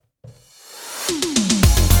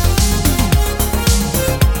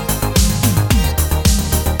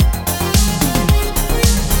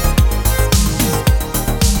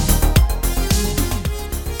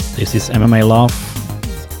This is MMA Love,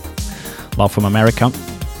 Love from America.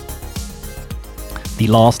 The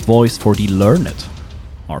last voice for the learned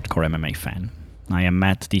hardcore MMA fan. I am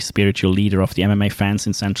Matt, the spiritual leader of the MMA fans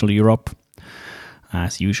in Central Europe.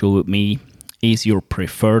 As usual with me is your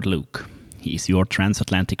preferred Luke. He is your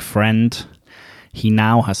transatlantic friend. He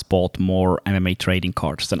now has bought more MMA trading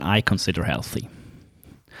cards than I consider healthy.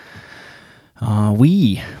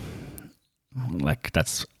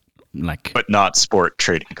 But not sport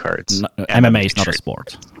trading cards. MMA is not a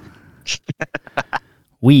sport.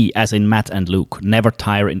 We, as in Matt and Luke, never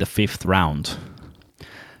tire in the fifth round.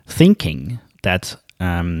 Thinking that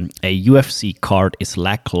a UFC card is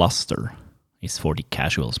lackluster is for the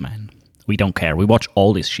casuals, man. We don't care. We watch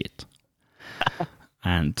all this shit.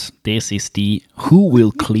 And this is the Who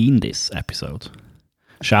Will Clean This episode.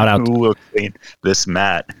 Shout out. Who will clean this,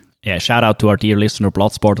 Matt? Yeah, shout out to our dear listener,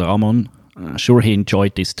 Bloodsport Ramon. Sure he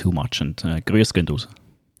enjoyed this too much. And grüß gehen raus.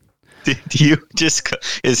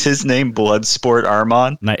 Is his name Bloodsport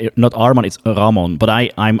Armon? No, not Armon, it's Ramon. But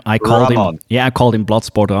I called him. Yeah, I called him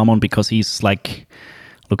Bloodsport Ramon because he's like,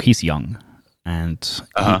 look, he's young, and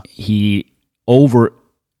he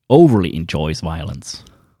overly enjoys violence.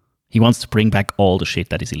 He wants to bring back all the shit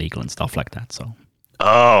that is illegal and stuff like that. So.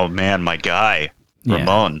 Oh man, my guy,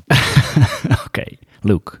 Ramon. Okay,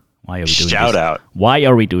 Luke, why are we doing this? Shout out. Why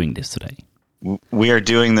are we doing this today? We are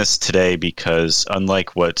doing this today because,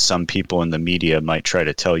 unlike what some people in the media might try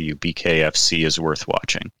to tell you, BKFC is worth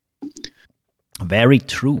watching. Very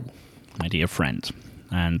true, my dear friend.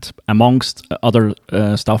 And amongst other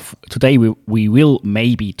stuff, today we will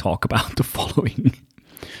maybe talk about the following.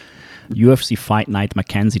 UFC Fight Night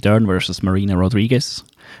Mackenzie Dern versus Marina Rodriguez,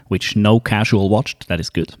 which no casual watched. That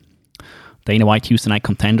is good. Dana White Tuesday Night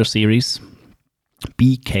Contender Series.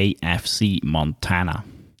 BKFC Montana.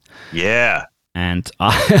 Yeah. And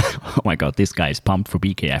oh my god, this guy is pumped for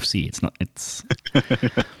BKFC.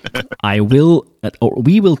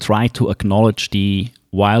 We will try to acknowledge the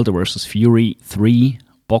Wilder versus Fury 3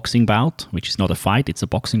 boxing bout, which is not a fight, it's a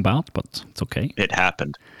boxing bout, but it's okay. It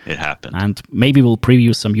happened. And maybe we'll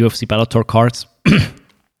preview some UFC Bellator cards.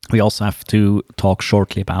 We also have to talk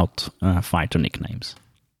shortly about fighter nicknames.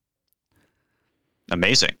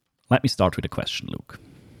 Amazing. Let me start with a question, Luke.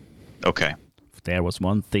 Okay. If there was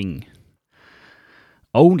one thing,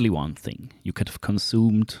 only one thing you could have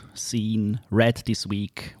consumed, seen, read this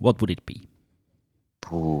week, what would it be?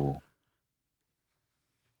 Ooh.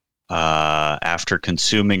 After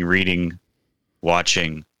consuming, reading,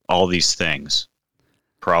 watching all these things,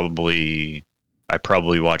 I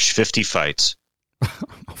probably watched 50 fights.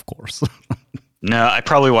 Of course. No, I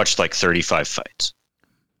probably watched like 35 fights.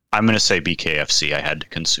 I'm going to say BKFC. I had to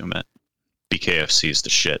consume it. BKFC is the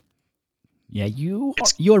shit. Yeah,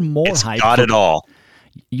 you're more hyped. It's got it all.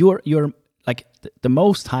 You're like the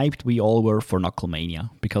most hyped we all were for Knucklemania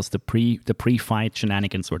because the pre-fight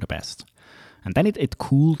shenanigans were the best. And then it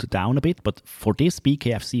cooled down a bit, but for this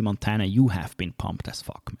BKFC Montana, you have been pumped as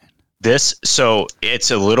fuck, man. So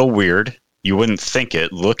it's a little weird. You wouldn't think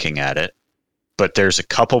it looking at it, but there's a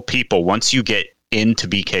couple people, once you get into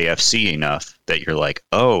BKFC enough that you're like,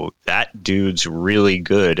 oh, that dude's really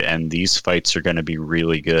good, and these fights are going to be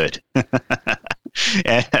really good.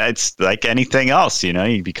 And it's like anything else,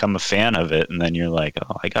 you become a fan of it, and then you're like,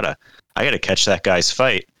 oh, I gotta catch that guy's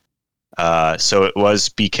fight. So it was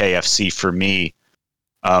BKFC for me,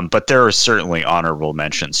 but there are certainly honorable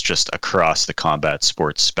mentions just across the combat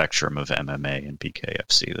sports spectrum of MMA and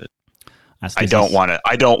BKFC that I don't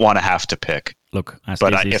want to have to pick. Look,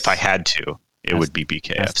 if I had to, it would be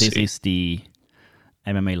BKFC. As this is the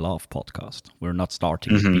MMA Love podcast. We're not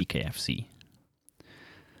starting with BKFC.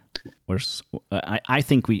 I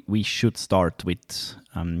think we should start with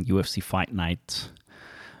UFC Fight Night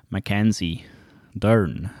Mackenzie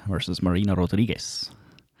Dern versus Marina Rodriguez.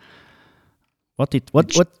 What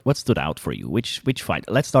stood out for you? Which fight?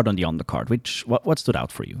 Let's start on the undercard. What stood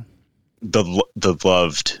out for you? The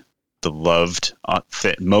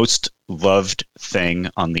most loved thing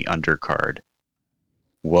on the undercard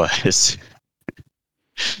was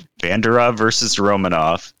Vanderov versus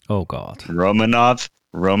Romanov. Oh God.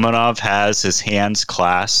 Romanov has his hands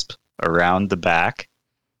clasped around the back,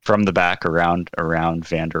 from the back around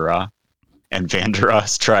Vanderov, and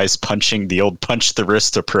Vanderov tries punching the old punch the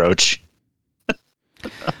wrist approach.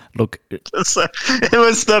 Look, it was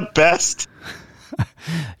the best.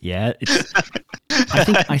 Yeah,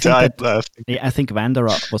 I think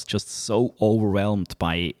Vanderov was just so overwhelmed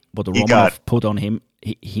by what Romanov put on him.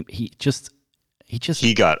 He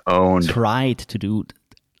got owned. Tried to do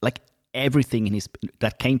like everything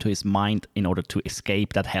that came to his mind in order to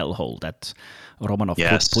escape that hellhole that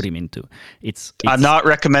Romanov put him into. I'm not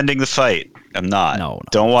recommending the fight. I'm not. No.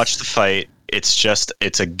 Don't watch the fight. It's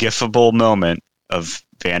a gifable moment of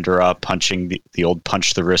Vanderaa punching the old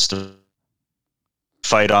punch the wrist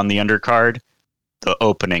fight on the undercard, the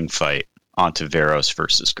opening fight. Ontiveros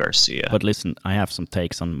versus Garcia. But listen, I have some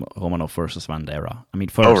takes on Romanov versus Vanderaa. I mean,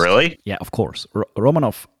 first, oh really? Yeah, of course.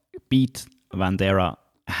 Romanov beat Vanderaa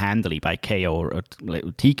handily by KO or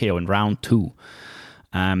TKO in round 2.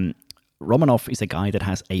 Romanov is a guy that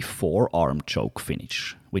has a forearm choke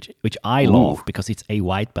finish, which I love because it's a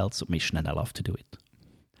white belt submission and I love to do it.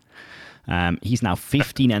 He's now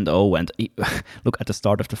 15-0, and look, at the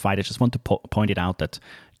start of the fight, I just want to point it out that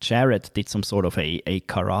Jared did some sort of a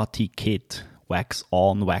Karate Kid wax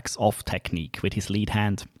on, wax off technique with his lead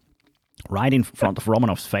hand right in front of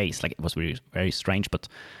Romanov's face. Like, it was really very strange, but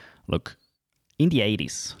look, in the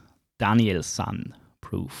 80s, Daniel San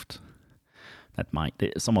proved that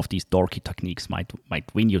some of these dorky techniques might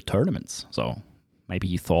win you tournaments. So maybe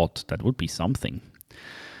he thought that would be something.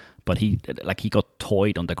 But he got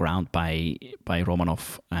toyed on the ground by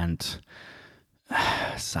Romanov, and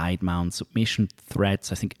side mount submission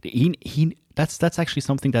threats. I think that's actually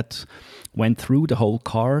something that went through the whole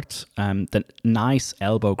card. The nice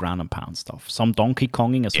elbow ground and pound stuff. Some Donkey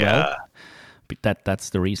Konging as well. But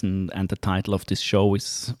that's the reason, and the title of this show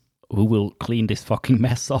is "Who Will Clean This Fucking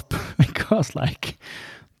Mess Up?" Because like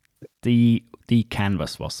the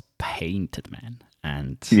canvas was painted, man.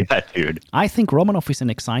 And yeah, dude, I think Romanov is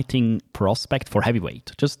an exciting prospect for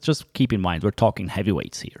heavyweight. Just keep in mind, we're talking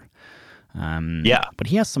heavyweights here. But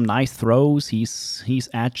he has some nice throws. He's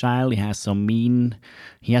agile. He has a mean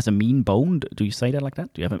bone. Do you say that like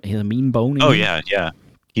that? Do you have he has a mean bone in him? Yeah.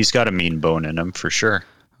 He's got a mean bone in him for sure.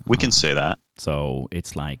 We can say that. So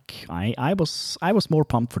it's like I was more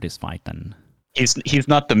pumped for this fight than he's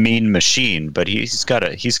not the mean machine, but he's got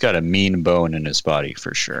a mean bone in his body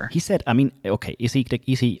for sure. He said, I mean, okay, is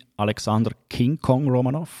he Alexander King Kong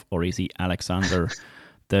Romanov, or is he Alexander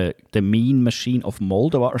the mean machine of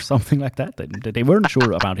Moldova or something like that? They weren't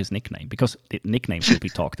sure about his nickname, because the nicknames will be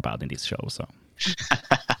talked about in this show. So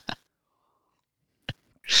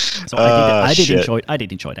I did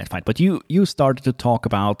enjoy that fight. But you started to talk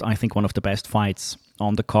about, I think, one of the best fights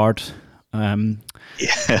on the card.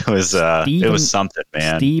 It was something,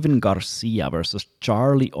 man. Steven Garcia versus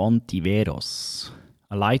Charlie Ontiveros.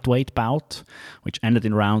 A lightweight bout, which ended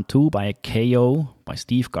in round 2 by a KO by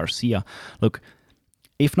Steve Garcia. Look,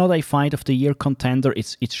 if not a fight of the year contender,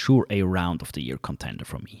 it's sure a round of the year contender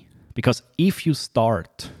for me. Because if you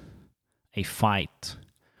start a fight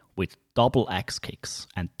with double axe kicks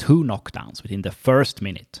and 2 knockdowns within the first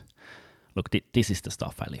minute, look, this is the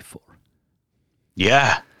stuff I live for.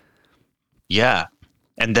 Yeah.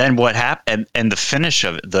 And then what happened, and the finish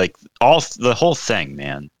of it, like the whole thing,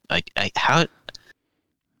 man. Like how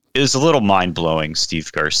it was a little mind blowing.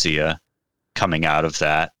 Steve Garcia coming out of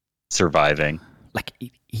that, surviving. Like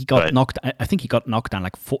he got knocked. I think he got knocked down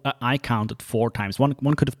like 4. I counted 4 times. One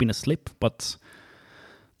could have been a slip, but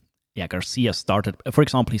yeah, Garcia started. For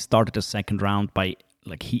example, he started the second round by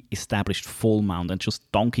he established full mount and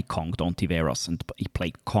just Donkey Konged Ontiveros, and he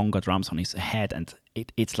played conga drums on his head, and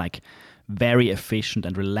it's like very efficient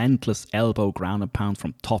and relentless elbow ground and pound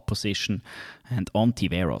from top position, and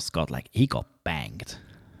Ontiveros got banged.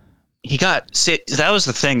 That was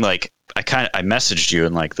the thing. Like I messaged you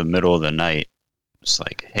in like the middle of the night. It's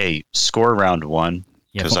like, hey, score round 1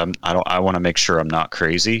 because I want to make sure I'm not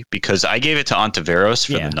crazy, because I gave it to Ontiveros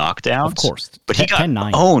for the knockdowns, of course, but he got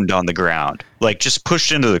 10-9. Owned on the ground, like just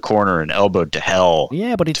pushed into the corner and elbowed to hell.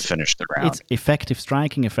 Yeah, but to finish the round. It's effective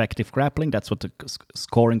striking, effective grappling. That's what the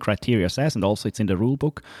scoring criteria says, and also it's in the rule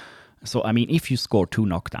book. So I mean, if you score 2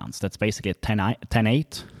 knockdowns, that's basically a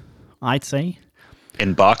 10-8, I'd say.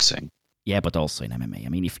 In boxing. Yeah, but also in MMA. I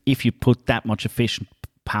mean, if you put that much efficient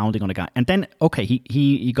pounding on a guy, and then okay,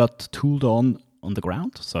 he got tooled on the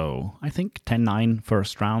ground. So I think 10-9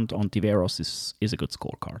 first round on Ontiveros is a good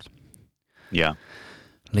scorecard. Yeah.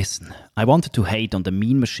 Listen, I wanted to hate on the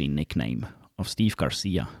Mean Machine nickname of Steve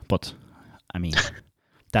Garcia, but I mean,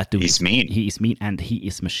 that dude he's mean. He is mean, and he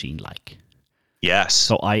is machine-like. Yes.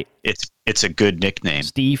 So it's a good nickname.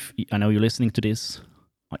 Steve, I know you're listening to this.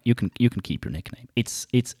 You can keep your nickname. It's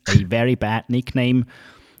a very bad nickname.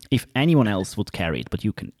 If anyone else would carry it, but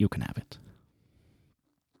you can have it.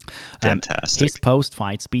 Fantastic. His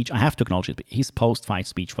post-fight speech, I have to acknowledge it, his post-fight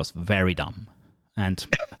speech was very dumb. And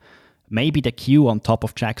maybe the Q on top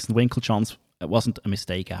of Jackson Winklejohn's wasn't a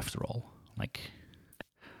mistake after all. Like,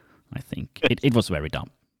 I think it was very dumb.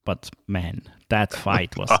 But man, that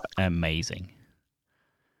fight was amazing.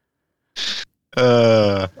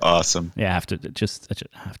 Awesome. Yeah, I have to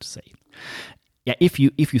say. Yeah, if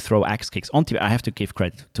you throw axe kicks, I have to give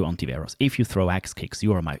credit to Ontiveros. If you throw axe kicks,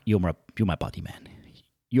 you're my buddy, man.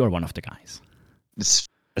 You're one of the guys.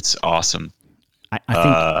 It's awesome.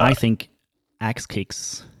 I think axe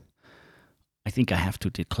kicks. I think I have to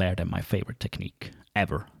declare them my favorite technique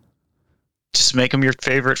ever. Just make them your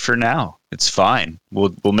favorite for now. It's fine.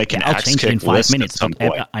 We'll make an axe kick in 5 list minutes. at some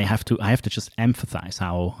point. I have to just emphasize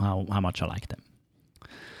how much I like them.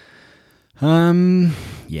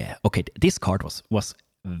 Yeah. Okay. This card was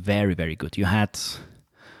very, very good. You had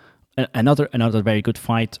another very good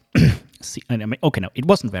fight. Okay, no, it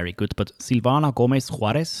wasn't very good, but Silvana Gomez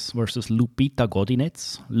Juarez versus Lupita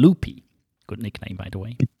Godinez. Lupi, good nickname by the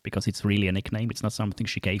way, because it's really a nickname. It's not something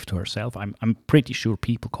she gave to herself. I'm pretty sure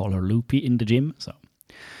people call her Lupi in the gym. So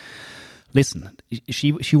listen,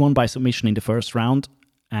 she won by submission in the first round,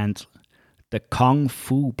 and the Kung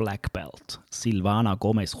Fu black belt Silvana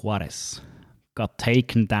Gomez Juarez got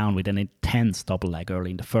taken down with an intense double leg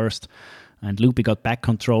early in the first. And Lupi got back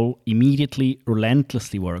control, immediately,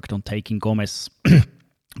 relentlessly worked on taking Gomez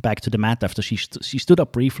back to the mat after she stood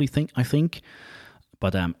up briefly, I think.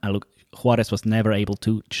 But Juarez was never able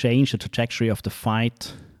to change the trajectory of the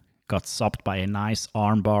fight, got subbed by a nice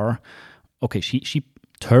armbar. Okay, she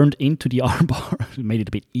turned into the armbar, made it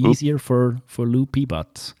a bit easier for Lupi,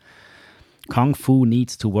 but Kung Fu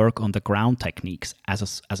needs to work on the ground techniques as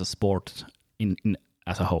a sport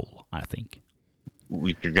as a whole, I think.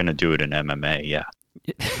 You're going to do it in MMA, yeah.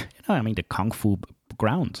 I mean the Kung Fu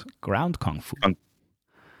ground Kung Fu.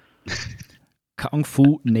 Kung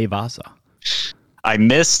Fu Nevasa. I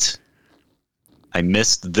missed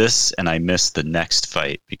this and I missed the next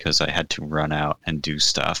fight because I had to run out and do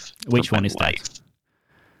stuff. Which one is that?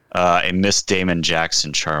 I missed Damon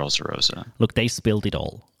Jackson, Charles Rosa. Look, they spilled it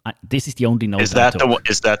all. This is the only note. Is that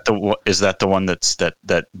the one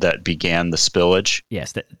that began the spillage?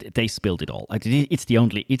 Yes, they spilled it all. It's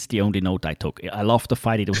the only note I took. I loved the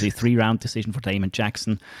fight. It was a 3-round decision for Damon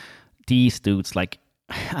Jackson. These dudes,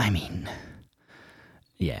 I mean,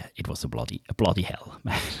 yeah, it was a bloody hell,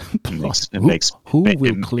 man. It makes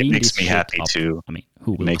me happy up? too. I mean,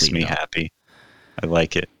 who will? It makes clean me it up? happy. I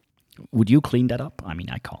like it. Would you clean that up? I mean,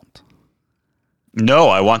 I can't. No,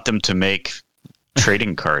 I want them to make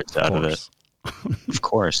trading cards out of it. Of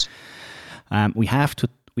course. We have to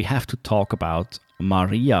talk about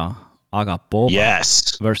Maria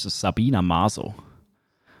Agapova versus Sabina Mazo.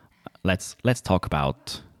 Let's talk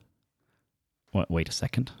about. Wait a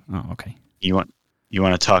second. Oh, okay. You want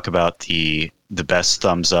to talk about the best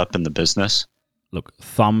thumbs up in the business? Look,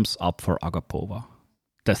 thumbs up for Agapova.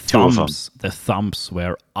 The thumbs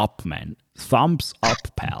were up, man. Thumbs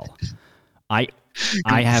up, pal. I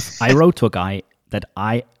wrote to a guy that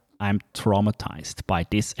I'm traumatized by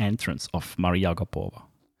this entrance of Maria Agapova.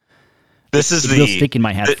 It will stick in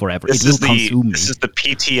my head forever. It will consume me. This is the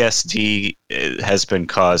PTSD has been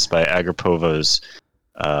caused by Agapova's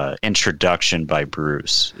introduction by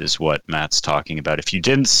Bruce, is what Matt's talking about. If you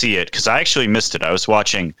didn't see it, because I actually missed it, I was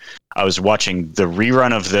watching the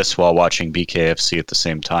rerun of this while watching BKFC at the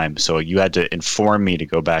same time. So you had to inform me to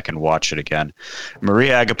go back and watch it again.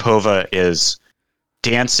 Maria Agapova is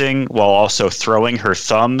dancing while also throwing her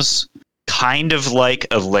thumbs, kind of like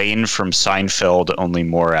Elaine from Seinfeld, only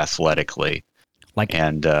more athletically. Matt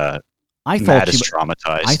is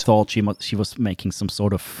traumatized. I thought she was making some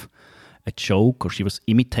sort of a joke, or she was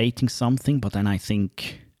imitating something, but then I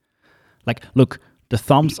think, look, the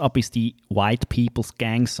thumbs up is the white people's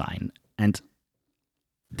gang sign, and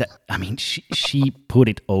she put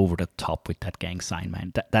it over the top with that gang sign,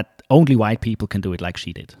 man. That only white people can do it like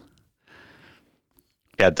she did.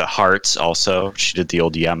 Had the hearts also. She did the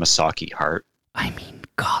old Yamasaki heart. I mean,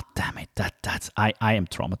 god damn it. I am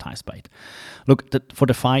traumatized by it. Look, for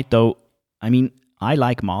the fight though, I mean, I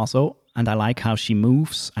like Mazo, and I like how she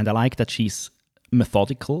moves, and I like that she's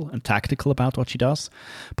methodical and tactical about what she does,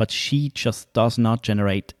 but she just does not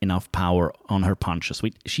generate enough power on her punches.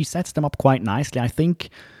 She sets them up quite nicely, I think.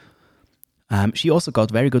 She also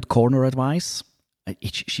got very good corner advice.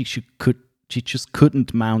 She just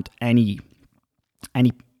couldn't mount any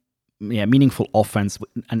meaningful offense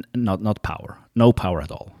and not power. No power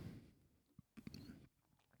at all.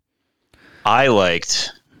 I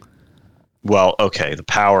liked, the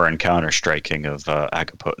power and counter striking of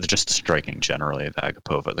Agapova, just the striking generally of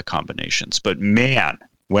Agapova, the combinations. But man,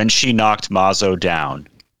 when she knocked Mazo down,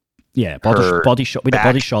 body shot with a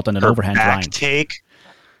body shot and an overhand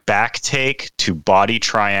back take to body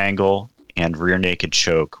triangle and rear naked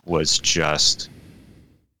choke was just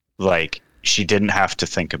like, she didn't have to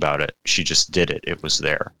think about it. She just did it. It was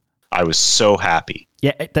there. I was so happy.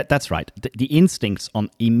 Yeah, that's right. The instincts on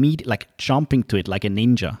immediate, like jumping to it like a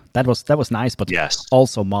ninja. That was nice, but Yes.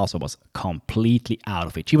 also Maso was completely out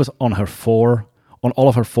of it. She was on all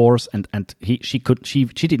of her fours, and she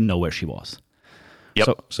didn't know where she was.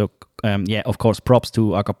 Yep. So yeah, of course, props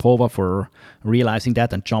to Agapova for realizing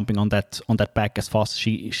that and jumping on that back as fast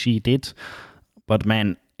as she did. But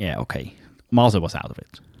man, yeah, okay, Maso was out of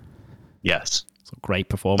it. Yes. So great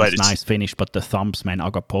performance, nice finish, but the thumbs, man,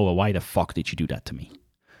 Agapova, why the fuck did you do that to me?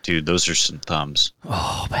 Dude, those are some thumbs.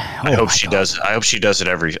 Oh man, I hope she does. I hope she does it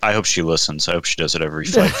every. I hope she listens. I hope she does it every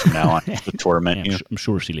fight from now on. The torment. Yeah, I'm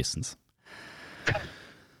sure she listens.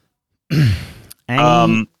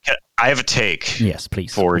 I have a take. Yes,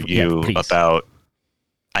 please. For you about.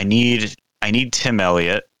 I need Tim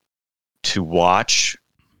Elliott to watch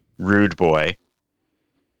Rude Boy,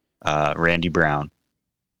 Randy Brown,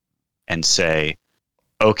 and say,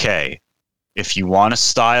 okay, if you want to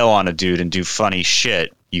style on a dude and do funny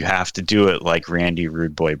shit, you have to do it like Randy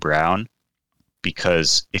Rude Boy Brown,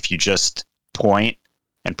 because if you just point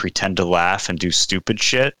and pretend to laugh and do stupid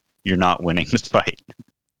shit, you're not winning the fight.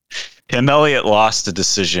 Tim Elliott lost a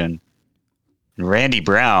decision, and Randy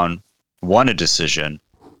Brown won a decision,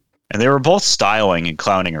 and they were both styling and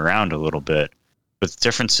clowning around a little bit. But the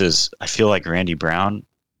difference is, I feel like Randy Brown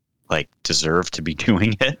deserved to be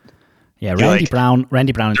doing it. Yeah, Randy Brown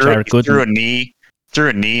and Jared Gooden threw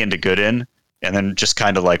a knee into Gooden, and then just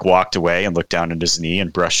kind of walked away and looked down at his knee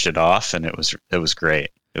and brushed it off, and it was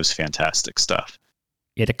great. It was fantastic stuff.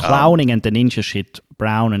 Yeah, the clowning and the ninja shit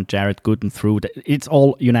Brown and Jared Gooden threw. It's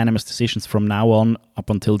all unanimous decisions from now on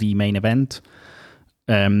up until the main event.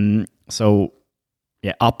 So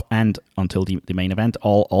yeah, up and until the main event,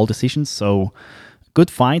 all decisions. So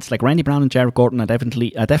good fights, like Randy Brown and Jared Gordon. I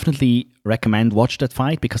definitely recommend watch that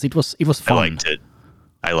fight because it was fun.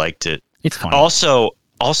 I liked it. It's fun. Also,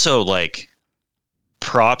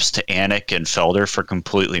 props to Anik and Felder for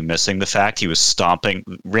completely missing the fact he was stomping.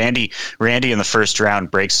 Randy in the first round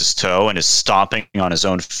breaks his toe and is stomping on his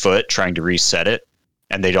own foot trying to reset it,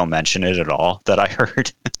 and they don't mention it at all that I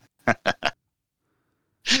heard.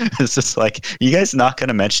 It's just you guys not going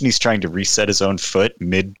to mention he's trying to reset his own foot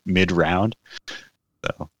mid round?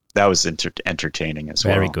 So that was entertaining as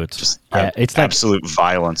well. Very good. Just it's absolute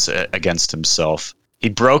violence against himself. He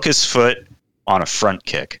broke his foot on a front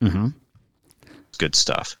kick. Mm-hmm. Good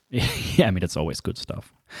stuff. Yeah, I mean, that's always good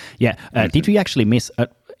stuff. Yeah. Did we actually miss...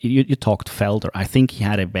 you talked Felder. I think he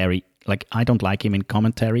had a very... I don't like him in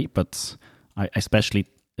commentary, but I especially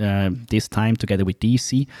this time together with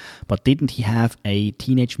DC. But didn't he have a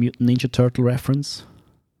Teenage Mutant Ninja Turtle reference?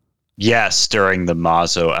 Yes, during the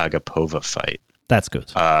Mazo Agapova fight. That's good.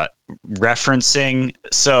 Referencing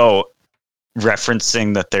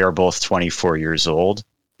that they are both 24 years old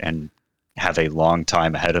and have a long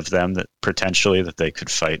time ahead of them that potentially that they could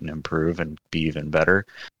fight and improve and be even better.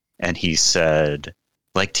 And he said,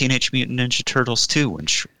 like Teenage Mutant Ninja Turtles 2, and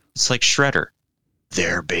it's like Shredder.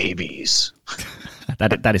 They're babies.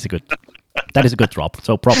 that is a good drop.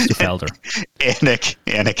 So props to Felder.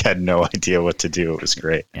 Anik had no idea what to do. It was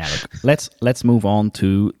great. Yeah, let's move on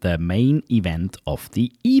to the main event of the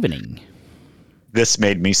evening. This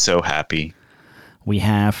made me so happy. We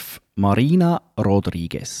have Marina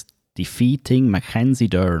Rodriguez defeating Mackenzie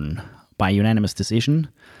Dern by unanimous decision,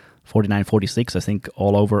 49-46. I think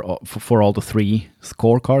all over for all the three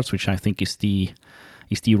scorecards, which I think is the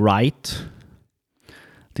right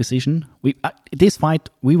decision. This fight,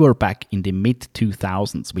 we were back in the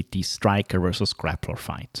mid-2000s with the striker versus grappler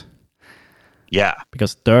fight. Yeah.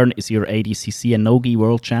 Because Dern is your ADCC and Nogi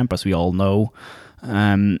world champ, as we all know.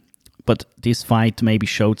 But this fight maybe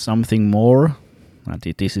showed something more.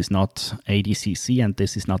 This is not ADCC and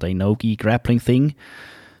this is not a Nogi grappling thing.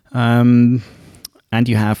 And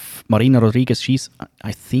you have Marina Rodriguez.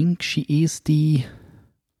 I think she is the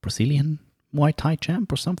Brazilian Muay Thai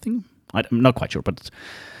champ or something. I'm not quite sure, but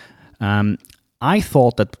I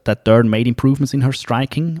thought that Dern made improvements in her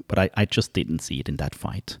striking, but I just didn't see it in that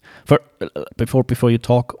fight. Before you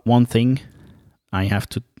talk, one thing I have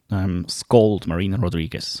to scold Marina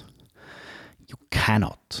Rodriguez. You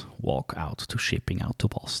cannot walk out to shipping out to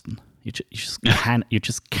Boston. You just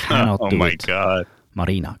cannot do it. Oh my God,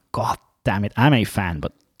 Marina! God damn it! I'm a fan,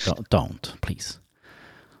 but don't please.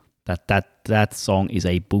 That song is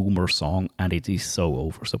a boomer song, and it is so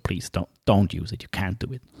over. So please don't use it. You can't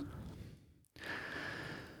do it.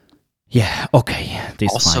 Yeah. Okay.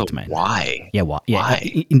 This also, fight, man. Why? Yeah. Why? Yeah.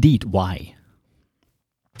 Why? Indeed. Why?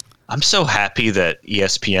 I'm so happy that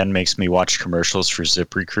ESPN makes me watch commercials for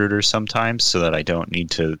ZipRecruiter sometimes so that I don't need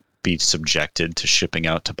to be subjected to shipping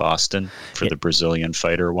out to Boston for the Brazilian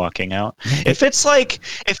fighter walking out. If it's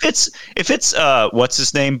what's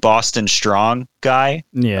his name, Boston Strong guy,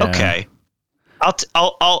 Yeah. okay,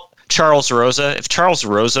 I'll Charles Rosa. If Charles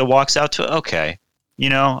Rosa walks out to it, okay,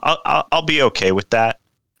 I'll be okay with that.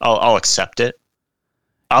 I'll accept it.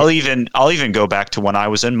 I'll even go back to when I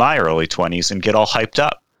was in my early 20s and get all hyped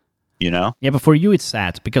up, Yeah, but for you it's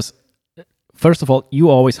sad because first of all, you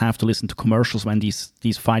always have to listen to commercials when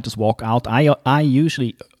these fighters walk out. I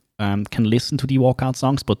usually can listen to the walkout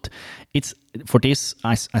songs, but it's for this.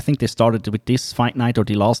 I think they started with this fight night or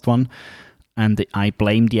the last one, and I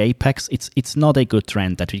blame the Apex. It's not a good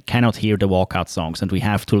trend that we cannot hear the walkout songs and we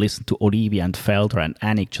have to listen to Olivia and Felder and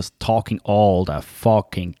Anik just talking all the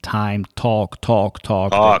fucking time. Talk.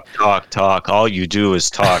 All you do is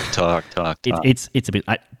talk. It's a bit.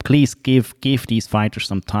 Please give these fighters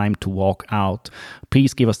some time to walk out.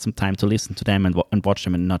 Please give us some time to listen to them and watch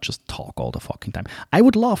them and not just talk all the fucking time. I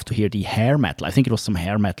would love to hear the hair metal. I think it was some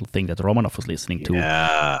hair metal thing that Romanov was listening to.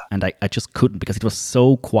 Yeah. And I just couldn't because it was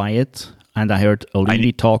so quiet. And I heard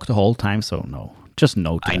Olivia talk the whole time. So no, just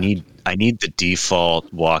no. I need the default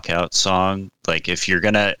walkout song. Like if you're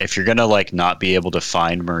gonna like not be able to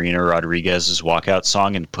find Marina Rodriguez's walkout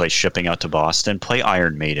song and play Shipping Out to Boston, play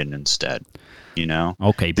Iron Maiden instead.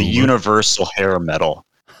 Okay, the universal hair metal.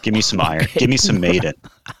 Give me some Iron. Give me some Maiden.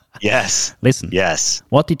 Yes. Listen. Yes.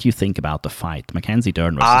 What did you think about the fight, Mackenzie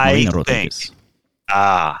Dern versus Marina Rodriguez?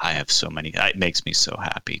 I have so many. It makes me so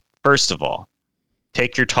happy. First of all,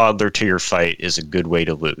 take your toddler to your fight is a good way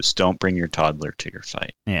to lose. Don't bring your toddler to your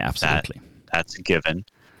fight. Yeah, absolutely. That's a given.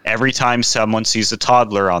 Every time someone sees a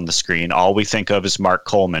toddler on the screen, all we think of is Mark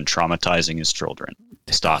Coleman traumatizing his children.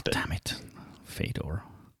 Stop it. Damn it. Fedor.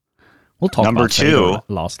 We'll talk Number about two. Fedor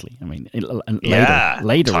lastly. I mean,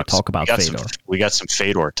 later we'll talk about Fedor. We got some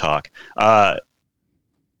Fedor talk.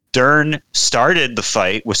 Dern started the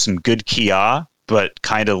fight with some good Kia, but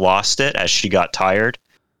kind of lost it as she got tired.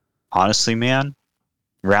 Honestly, man,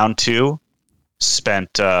 round two,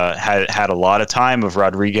 spent had a lot of time of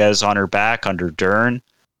Rodriguez on her back under Dern,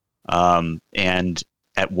 and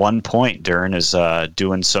at one point Dern is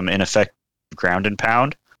doing some ineffective ground and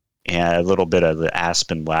pound and a little bit of the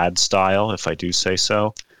Aspen Ladd style, if I do say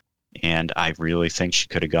so. And I really think she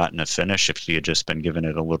could have gotten a finish if she had just been given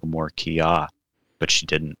it a little more Kia, but she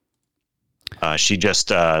didn't. She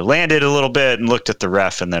just landed a little bit and looked at the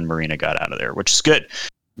ref, and then Marina got out of there, which is good.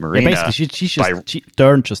 Marina, basically,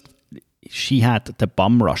 Dern had the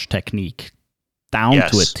bum rush technique down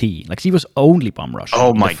to a T. Like she was only bum rushing.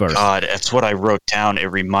 Oh my god, that's what I wrote down. It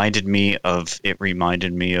reminded me of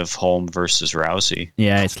Holm versus Rousey.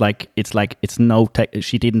 Yeah, it's no tech.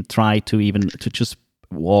 She didn't try to just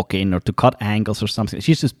walk in or to cut angles or something.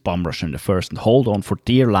 She's just bum rushing the first and hold on for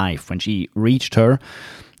dear life. When she reached her,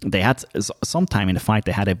 they had sometime in the fight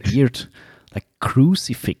they had a weird like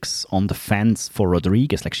crucifix on the fence for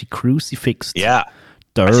Rodriguez. Like she crucifixed. Yeah,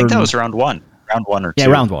 Dern. I think that was round one or two. Yeah,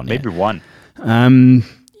 round one. Maybe one.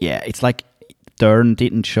 Yeah, it's like Dern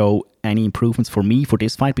didn't show any improvements for me for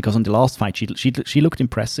this fight because on the last fight she looked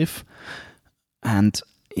impressive, and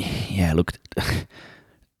yeah, looked.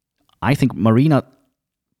 I think Maria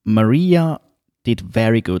did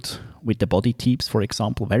very good with the body teeps, for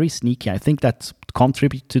example, very sneaky. I think that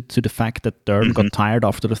contributed to the fact that Dern got tired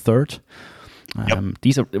after the third.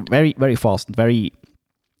 These are very, very fast and very,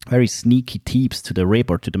 very sneaky teeps to the rib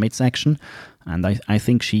or to the midsection. And I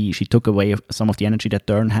think she took away some of the energy that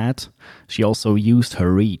Dern had. She also used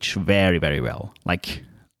her reach very, very well. Like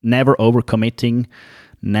never overcommitting,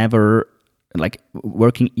 never like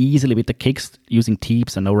working easily with the kicks, using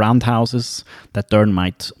teeps and no roundhouses that Dern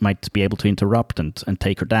might be able to interrupt and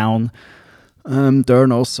take her down.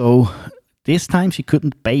 Dern also, this time she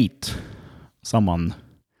couldn't bait someone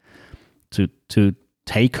to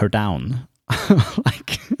take her down.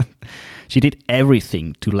 Like she did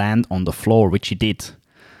everything to land on the floor, which she did.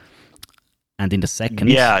 And in the second,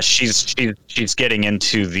 she's getting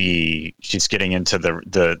into the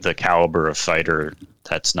the caliber of fighter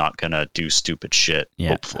that's not gonna do stupid shit. Yeah.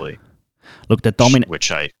 Hopefully, look, the dominant.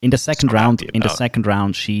 Which in the second round. In the second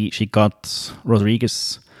round, she got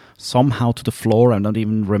Rodriguez somehow to the floor. I'm not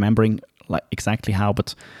even remembering like exactly how,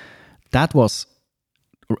 but that was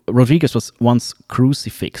Rodriguez was once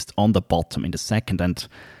crucifixed on the bottom in the second, and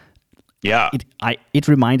it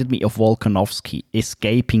reminded me of Volkanovski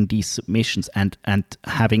escaping these submissions and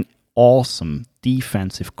having awesome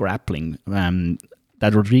defensive grappling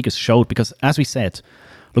that Rodriguez showed. Because as we said,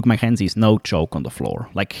 look, Mackenzie is no joke on the floor.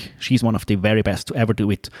 Like she's one of the very best to ever do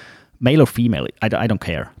it, male or female. I don't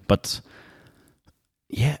care, but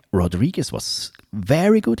yeah, Rodriguez was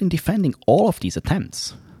very good in defending all of these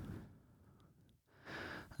attempts.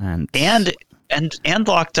 and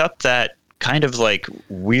locked up that kind of like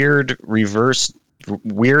weird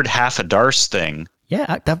half a Darce thing.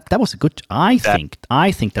 Yeah, that was a good. I think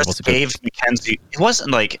that was a good. Gave Mackenzie. It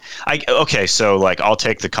wasn't like okay. So like, I'll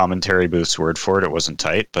take the commentary booth's word for it. It wasn't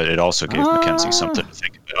tight, but it also gave Mackenzie something to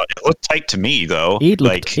think about. It looked tight to me, though. It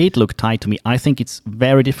looked tight to me. I think it's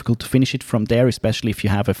very difficult to finish it from there, especially if you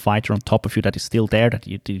have a fighter on top of you that is still there, that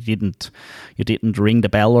you didn't ring the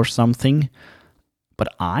bell or something.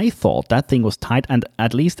 But I thought that thing was tight, and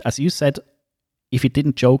at least, as you said, if it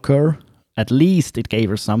didn't choke her, at least it gave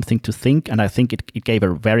her something to think, and I think it gave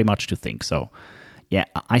her very much to think. So, yeah,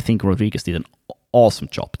 I think Rodriguez did an awesome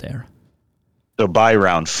job there. So by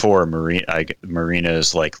round 4, Marina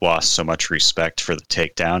has like lost so much respect for the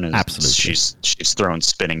takedown, and absolutely, she's throwing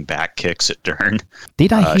spinning back kicks at Dern.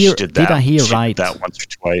 Did I hear? Did I hear right? That once or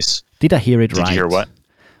twice. Did I hear it right? Did you hear what?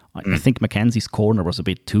 I think Mackenzie's corner was a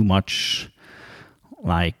bit too much.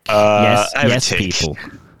 Like yes, people.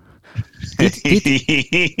 Did he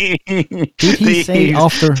say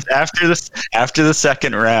after the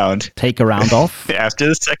second round? Take a round off? After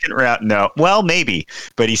the second round, no. Well, maybe,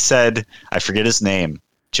 but he said, I forget his name.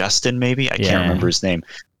 Justin, maybe? I can't remember his name.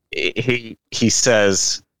 He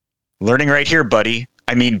says, learning right here, buddy.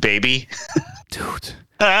 I mean, baby. Dude.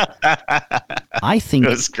 I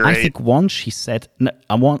think once he said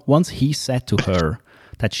to her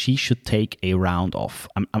that she should take a round off.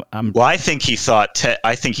 Well, I think he thought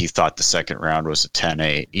the second round was a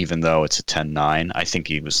 10-8, even though it's a 10-9. I think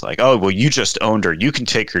he was like, "Oh, well, you just owned her. You can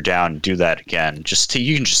take her down and do that again. You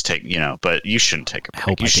can just take, but you shouldn't take her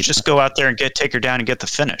back. You should just go out there and take her down and get the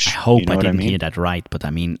finish." I hope I didn't hear that right, but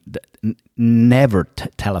I mean, never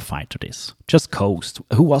tell a fighter this. Just coast.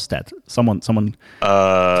 Who was that? Someone. Told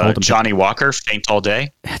him Johnny Walker, faint all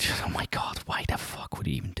day. Oh my God! Why the fuck would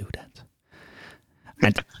he even do that?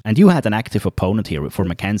 And you had an active opponent here for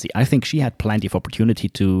Mackenzie. I think she had plenty of opportunity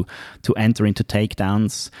to enter into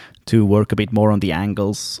takedowns, to work a bit more on the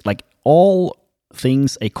angles. Like all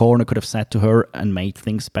things a corner could have said to her and made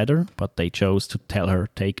things better, but they chose to tell her,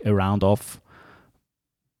 take a round off,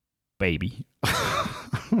 baby.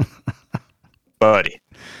 Buddy.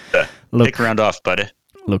 Take a round off, buddy.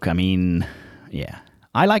 Look, I mean, yeah.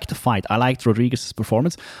 I liked the fight. I liked Rodriguez's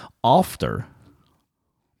performance. After,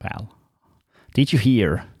 pal, did you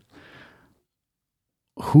hear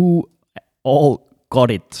who all got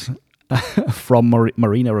it from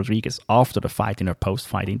Marina Rodriguez after the fight in her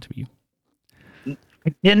post-fight interview?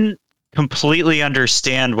 I didn't completely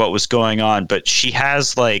understand what was going on, but she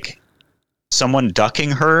has like someone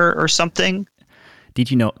ducking her or something. Do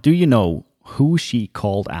you know who she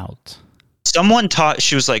called out?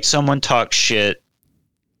 She was like, someone talked shit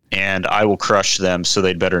and I will crush them, so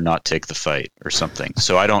they'd better not take the fight or something.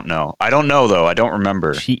 So I don't know. Though. I don't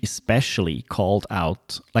remember. She especially called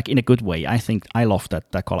out, like in a good way. I think I love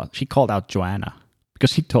that call out. She called out Joanna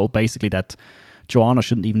because she told basically that Joanna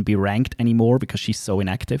shouldn't even be ranked anymore because she's so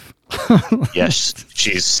inactive. Yes,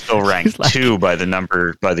 she's still ranked like, 2 by the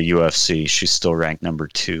UFC. She's still ranked number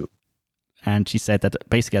 2. And she said that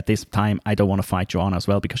basically at this time, I don't want to fight Joanna as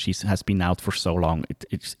well because she has been out for so long.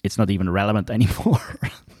 It's not even relevant anymore.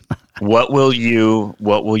 What will you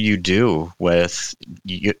do with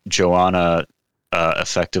Joanna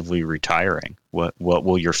effectively retiring? What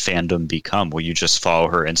will your fandom become? Will you just follow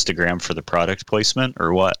her Instagram for the product placement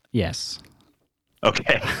or what? Yes.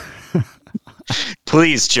 Okay.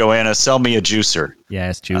 Please, Joanna, sell me a juicer.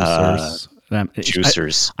 Yes, juicers.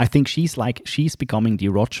 Juicers. I think she's becoming the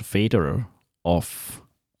Roger Federer of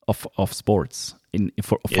sports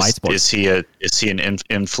for fight sports. Is he an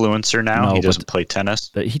influencer now? No, he doesn't play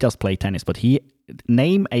tennis. He does play tennis, but he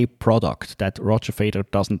name a product that Roger Federer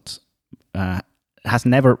doesn't has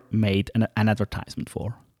never made an advertisement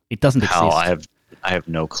for. It doesn't exist. I have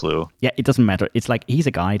no clue. Yeah, it doesn't matter. It's like he's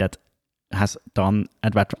a guy that has done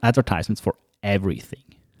advertisements for everything,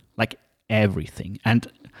 like everything, and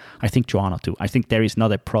I think Joanna too. I think there is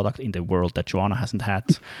not a product in the world that Joanna hasn't had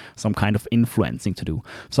some kind of influencing to do.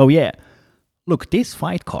 So yeah, look, this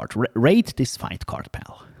fight card. Rate this fight card,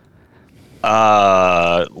 pal.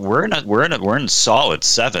 We're in solid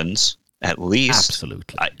 7s at least.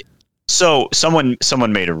 Absolutely. So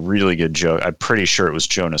someone made a really good joke. I'm pretty sure it was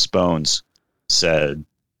Jonas Bones said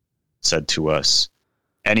to us,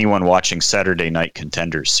 anyone watching Saturday Night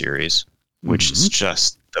Contenders series, which is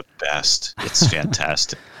just the best. It's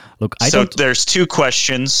fantastic. Look, there's 2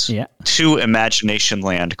 questions, yeah. 2 Imagination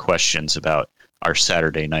Land questions about our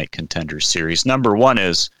Saturday Night Contenders series. Number 1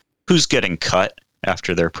 is, who's getting cut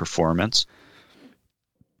after their performance?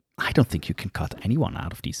 I don't think you can cut anyone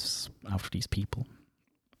out of these people.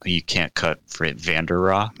 You can't cut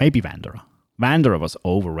Vanderraa? Maybe Vanderraa. Vanderer was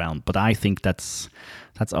overwhelmed, but I think that's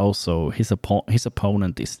also his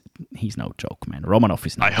opponent he's no joke, man. Romanov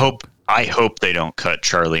is no joke. I hope they don't cut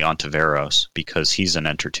Charlie Ontiveros because he's an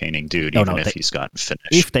entertaining dude, if he's gotten finished.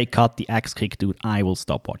 If they cut the axe kick dude, I will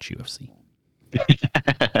stop watching UFC.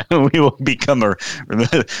 We will become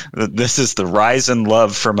this is the Rise and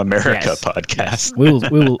Love from America podcast. Yes. We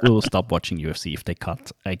will stop watching UFC if they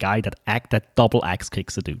cut a guy that double axe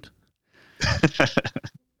kicks a dude.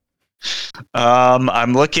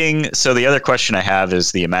 I'm looking. So the other question I have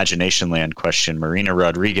is the Imagination Land question. Marina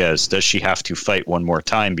Rodriguez, does she have to fight one more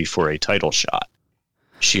time before a title shot?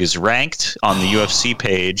 She is ranked on the UFC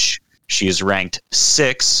page. She is ranked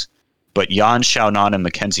 6, but Yan Xiaonan and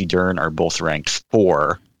Mackenzie Dern are both ranked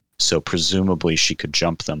 4. So presumably she could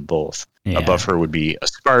jump them both. Yeah. Above her would be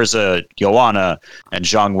Esparza, Joanna, and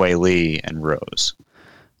Zhang Weili and Rose.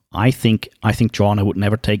 I think Joanna would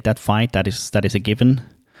never take that fight. That is a given.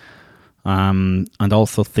 And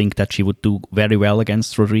also think that she would do very well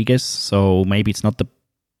against Rodriguez. So maybe it's not the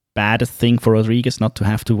baddest thing for Rodriguez not to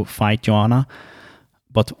have to fight Joanna.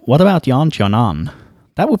 But what about Yan Xiaonan?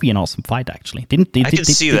 That would be an awesome fight, actually. I could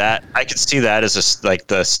see that as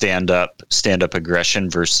the stand up aggression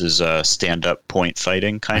versus stand up point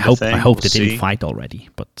fighting kind of thing. I hope they didn't fight already,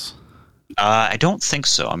 but. I don't think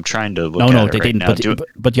so. I'm trying to look at it right didn't, now.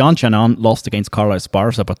 But Yan Xiaonan lost against Carla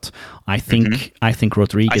Esparza, but I think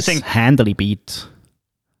Rodriguez handily beat.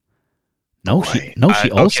 She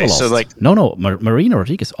also lost. Marina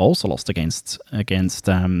Rodriguez also lost against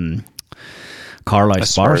Carla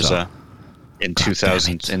Esparza in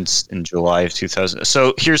 2000 in July of 2000.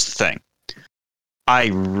 So here's the thing. I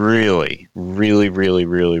really, really, really,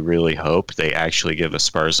 really, really hope they actually give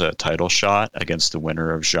Esparza a title shot against the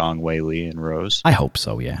winner of Zhang Weili and Rose. I hope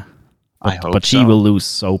so, yeah. But she will lose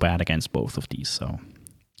so bad against both of these, so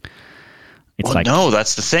no,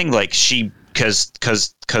 that's the thing. Like because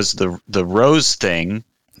the Rose thing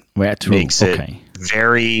makes it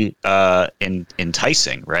very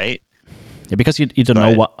enticing, right? Yeah, because you don't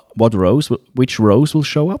know which Rose will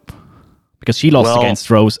show up. Because she lost against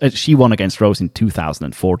Rose. She won against Rose in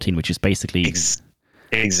 2014, which is basically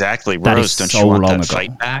exactly Rose. Don't you want that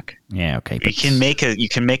fight back? Yeah, okay. You can make a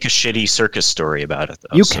shitty circus story about it,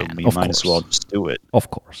 though. You might as well just do it. Of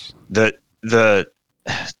course.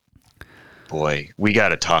 Boy, we got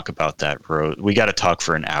to talk about that Rose. We got to talk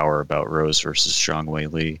for an hour about Rose versus Zhang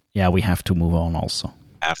Weili. Yeah, we have to move on also.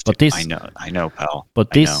 I know, pal.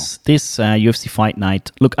 But this UFC Fight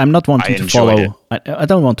Night. Look, I'm not wanting to follow. I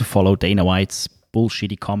don't want to follow Dana White's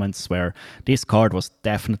bullshitty comments where this card was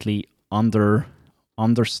definitely understacked,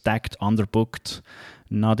 underbooked,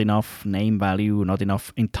 not enough name value, not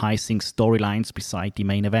enough enticing storylines beside the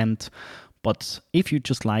main event. But if you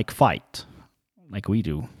just like fight, like we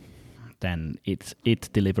do, then it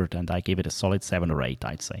delivered, and I give it a solid 7 or 8.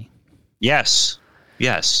 I'd say. Yes.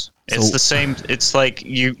 It's the same. It's like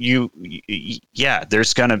there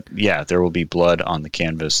will be blood on the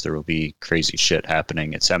canvas. There will be crazy shit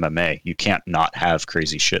happening. It's MMA. You can't not have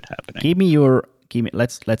crazy shit happening.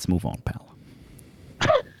 Let's move on, pal.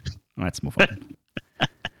 Let's move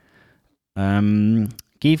on.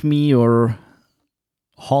 Give me your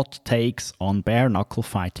hot takes on bare knuckle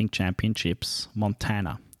fighting championships,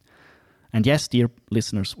 Montana. And yes, dear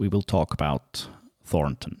listeners, we will talk about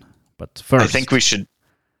Thornton. But first, I think we should.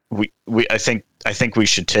 I think we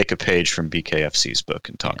should take a page from BKFC's book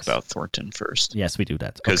and talk about Thornton first. Yes, we do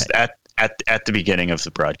that because at the beginning of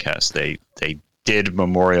the broadcast, they did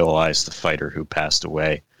memorialize the fighter who passed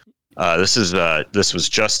away. This was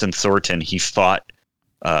Justin Thornton. He fought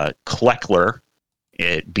Kleckler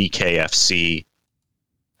at BKFC,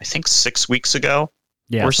 I think 6 weeks ago.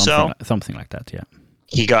 Yeah, or something like that. Yeah,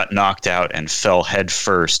 he got knocked out and fell head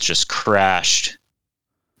first, just crashed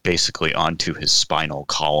basically onto his spinal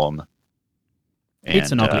column. And,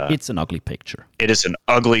 it's an ugly picture. It is an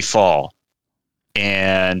ugly fall,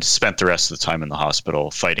 and spent the rest of the time in the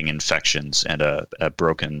hospital fighting infections and a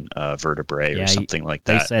broken vertebrae or something like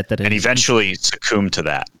that. They said that and eventually succumbed to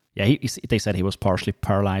that. Yeah, they said he was partially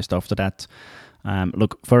paralyzed after that.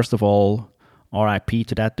 Look, first of all, RIP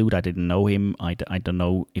to that dude. I didn't know him. I don't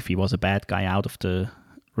know if he was a bad guy out of the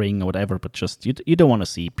ring or whatever, but just you don't want to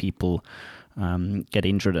see people get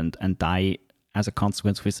injured and die as a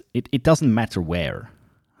consequence of his. It doesn't matter where.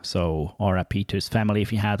 So RIP to his family if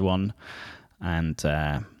he had one. And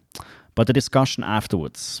but the discussion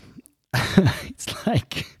afterwards, it's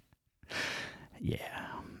like, yeah.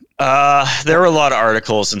 There were a lot of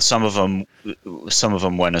articles, and some of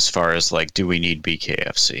them went as far as like, do we need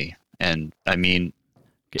BKFC? And I mean,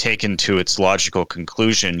 taken to its logical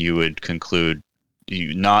conclusion, you would conclude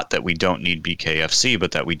not that we don't need BKFC,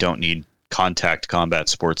 but that we don't need contact combat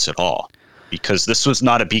sports at all, because this was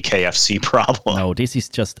not a BKFC problem. No, this is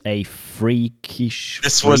just a freakish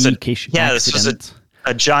This was accident.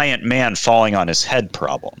 a giant man falling on his head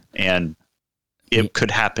problem, and it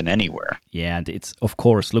could happen anywhere. Yeah, and it's, of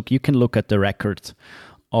course, look, you can look at the record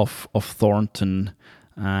of Thornton.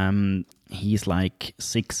 He's like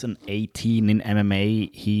 6-18 in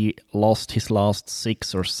MMA. He lost his last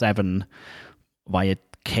 6 or 7 via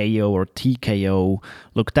KO or TKO.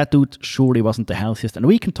 Look, that dude surely wasn't the healthiest. And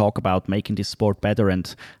we can talk about making this sport better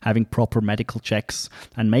and having proper medical checks,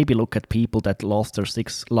 and maybe look at people that lost their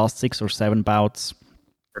last 6 or 7 bouts.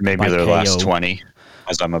 Or maybe their KO. last 20,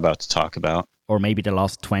 as I'm about to talk about. Or maybe the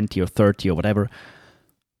last 20 or 30 or whatever.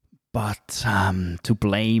 But to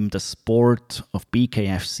blame the sport of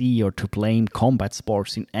BKFC or to blame combat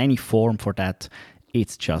sports in any form for that,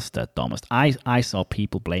 it's just the dumbest. I saw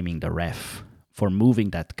people blaming the ref for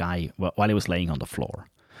moving that guy while he was laying on the floor.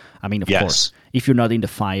 I mean, of course, if you're not in the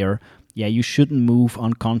fire, yeah, you shouldn't move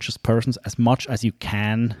unconscious persons as much as you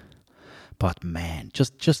can. But man,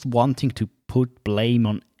 just wanting to put blame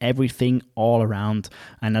on everything all around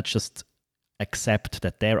and not just accept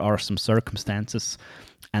that there are some circumstances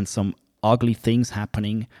and some ugly things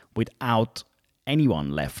happening without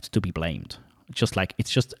anyone left to be blamed. Just like,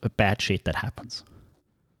 it's just a bad shit that happens.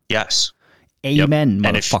 Yes. Amen,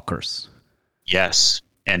 motherfuckers. Yes.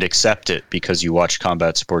 And accept it, because you watch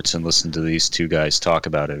combat sports and listen to these two guys talk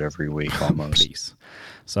about it every week almost. Please.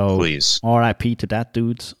 So, please. RIP to that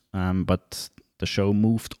dude. But the show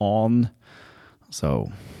moved on. So,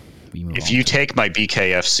 we move on. If you take my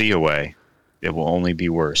BKFC away, it will only be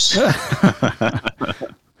worse.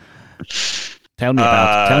 Tell me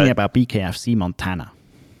about BKFC Montana.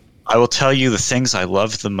 I will tell you the things I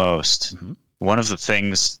love the most. Mm-hmm.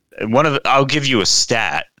 I'll give you a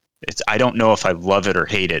stat. I don't know if I love it or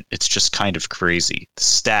hate it. It's just kind of crazy. The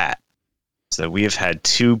stat is that we have had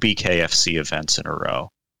 2 BKFC events in a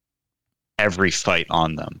row. Every fight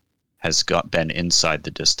on them has been inside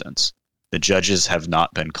the distance. The judges have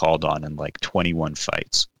not been called on in like 21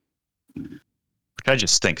 fights, which I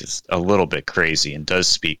just think is a little bit crazy and does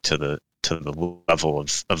speak to the level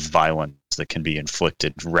of violence that can be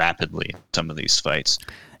inflicted rapidly in some of these fights.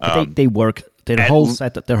 They work. Their whole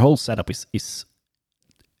setup is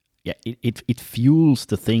yeah. It fuels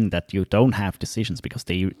the thing that you don't have decisions, because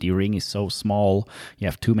the ring is so small. You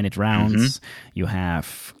have 2-minute rounds. Mm-hmm. You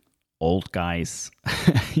have old guys.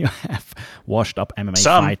 You have washed up MMA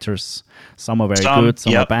fighters. Some are very good,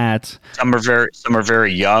 some are bad. Some are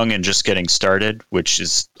very young and just getting started, which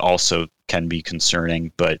is also can be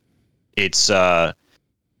concerning. But it's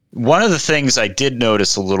one of the things I did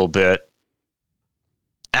notice a little bit.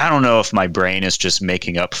 I don't know if my brain is just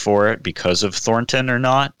making up for it because of Thornton or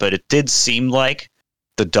not, but it did seem like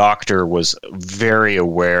the doctor was very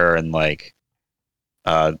aware, and like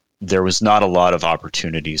there was not a lot of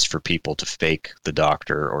opportunities for people to fake the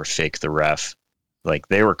doctor or fake the ref. Like,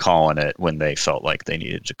 they were calling it when they felt like they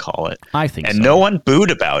needed to call it. I think and so. No one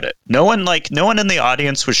booed about it. No one in the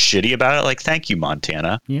audience was shitty about it. Like, thank you,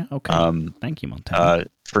 Montana. Yeah, okay. Thank you, Montana.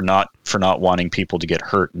 For not wanting people to get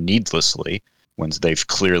hurt needlessly when they've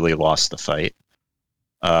clearly lost the fight.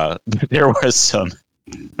 There was some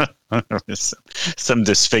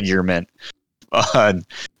disfigurement on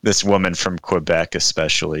this woman from Quebec,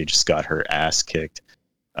 especially, just got her ass kicked.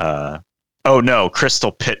 Oh no,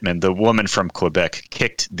 Crystal Pittman, the woman from Quebec,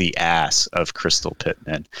 kicked the ass of Crystal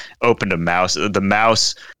Pittman. Opened a mouse. The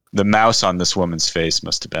mouse on this woman's face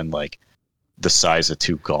must have been like the size of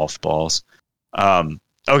 2 golf balls.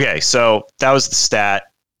 Okay, so that was the stat.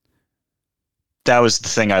 That was the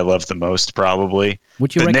thing I loved the most, probably.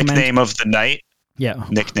 Would you recommend... nickname of the night? Yeah.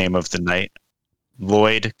 Nickname of the night.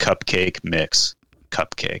 Lloyd Cupcake Mix.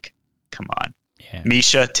 Cupcake. Come on. Yeah.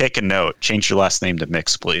 Misha, take a note. Change your last name to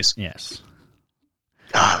Mix, please. Yes.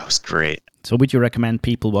 Oh, it was great. So would you recommend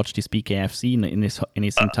people watch this BKFC in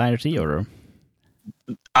its entirety, or?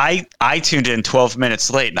 I tuned in 12 minutes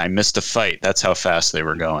late and I missed a fight. That's how fast they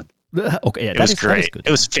were going. Okay, yeah, it was great. It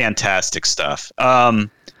was fantastic stuff.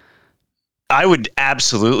 I would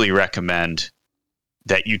absolutely recommend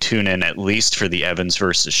that you tune in at least for the Evans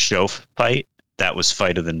versus Shoaf fight. That was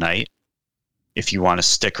fight of the night. If you want to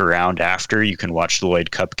stick around after, you can watch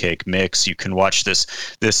Lloyd Cupcake Mix. You can watch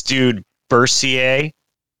this dude Bercier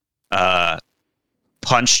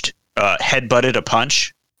headbutted a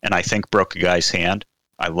punch and I think broke a guy's hand.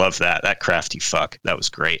 I love that. That crafty fuck. That was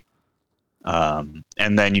great. And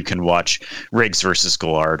then you can watch Riggs versus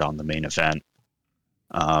Gillard on the main event.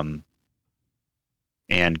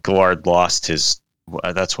 And Gillard lost his,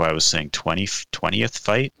 that's why I was saying 20th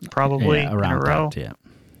fight probably around in a row. That, yeah.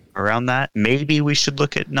 around that. Maybe we should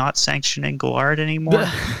look at not sanctioning Gallard anymore.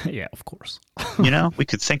 Yeah, of course. We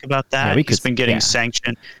could think about that. Yeah, He's been getting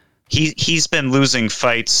sanctioned. He's been losing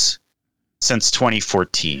fights since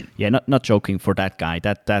 2014. Yeah, not joking for that guy.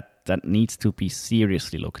 That needs to be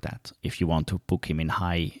seriously looked at if you want to book him in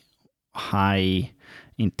high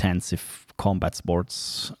intensive combat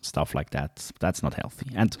sports, stuff like that. That's not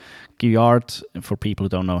healthy. And Gallard, for people who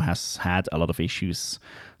don't know, has had a lot of issues,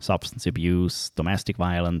 substance abuse, domestic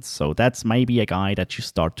violence. So that's maybe a guy that you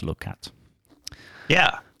start to look at.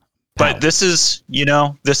 Yeah. But this is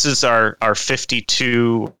our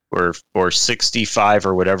 52 or 65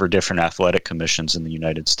 or whatever different athletic commissions in the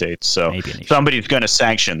United States. So somebody's going to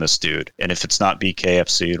sanction this dude. And if it's not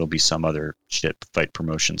BKFC, it'll be some other shit fight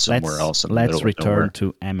promotion somewhere else. Let's return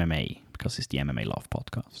to MMA because it's the MMA Love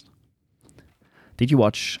podcast. Did you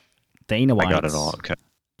watch Dana White's I got it all. Okay.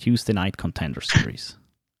 Tuesday Night Contender Series?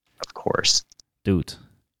 Of course. Dude,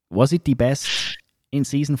 was it the best in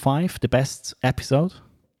season 5? The best episode?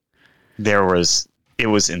 It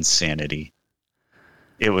was insanity.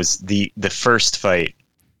 It was the first fight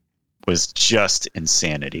was just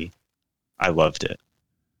insanity. I loved it.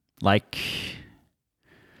 Like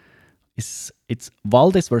it's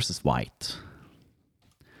Valdez versus White.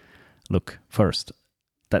 Look, first,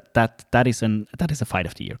 that is a fight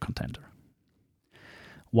of the year contender.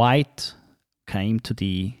 White came to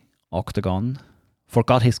the octagon,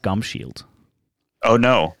 forgot his gum shield. Oh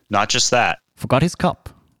no, not just that. Forgot his cup.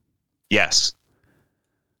 Yes.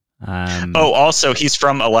 Also, he's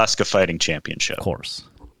from Alaska Fighting Championship. Of course.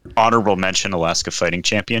 Honorable mention, Alaska Fighting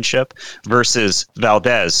Championship versus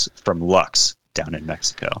Valdez from Lux down in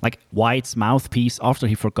Mexico. Like White's mouthpiece, after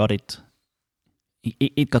he forgot it,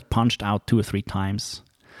 it got punched out 2 or 3 times.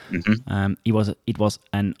 Mm-hmm. It was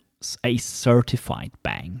a certified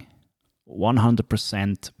bang.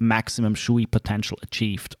 100% maximum Shui potential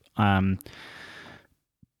achieved.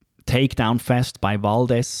 Takedown fest by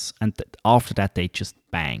Valdez, and after that they just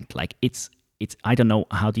banged. Like it's I don't know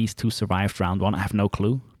how these two survived round 1. I have no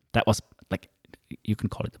clue. That was like, you can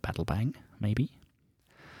call it a battle bang, maybe.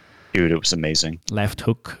 Dude, it was amazing. Left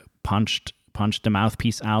hook punched the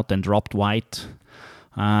mouthpiece out, then dropped White.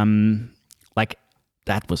 Like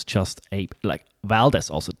that was just Valdez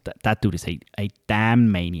also. That dude is a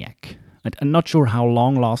damn maniac. I'm not sure how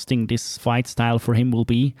long lasting this fight style for him will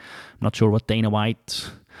be. I'm not sure what Dana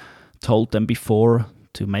White told them before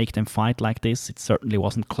to make them fight like this. It certainly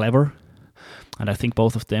wasn't clever. And I think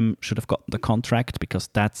both of them should have gotten the contract because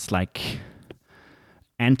that's like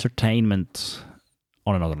entertainment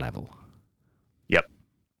on another level. Yep.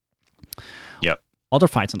 Other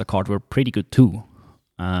fights on the card were pretty good too.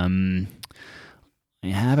 I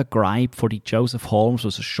have a gripe for the Joseph Holmes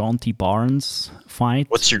versus Shanti Barnes fight.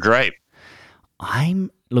 What's your gripe?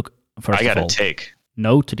 First I got of all, a take.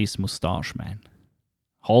 No to this mustache, man.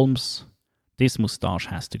 Holmes, this mustache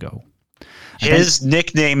has to go. His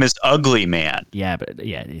nickname is Ugly Man. Yeah, but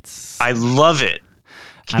it's. I love it.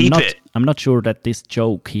 Keep it. I'm not sure that this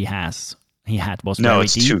joke he had was very No,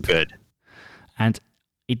 it's deep, too good. and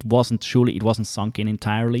it wasn't sunk in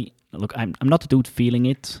entirely. Look, I'm not the dude feeling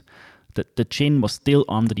it. The chin was still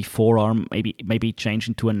under the forearm, maybe changed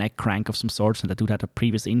into a neck crank of some sorts, and the dude had a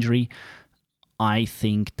previous injury. I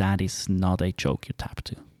think that is not a joke you tap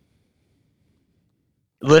to.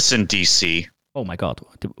 Listen, DC. Oh my God,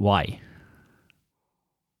 why?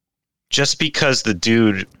 Just because the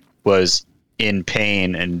dude was in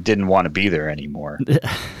pain and didn't want to be there anymore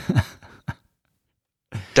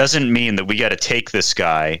doesn't mean that we got to take this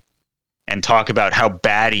guy and talk about how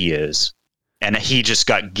bad he is and he just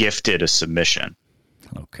got gifted a submission.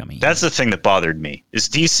 Oh, come on. That's the thing that bothered me. Is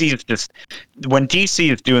DC is just when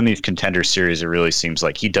DC is doing these contender series, it really seems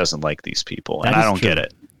like he doesn't like these people, and I don't get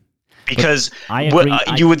it. Because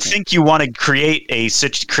you would think you want to create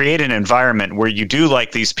an environment where you do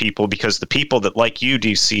like these people, because the people that like you,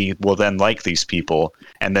 DC, will then like these people,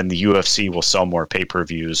 and then the UFC will sell more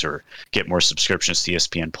pay-per-views or get more subscriptions to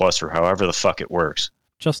ESPN Plus or however the fuck it works.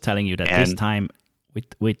 Just telling you that this time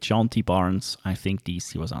with Shanti Barnes, I think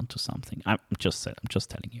DC was onto something. I'm just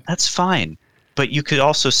telling you. That's fine, but you could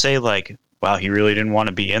also say like, wow, he really didn't want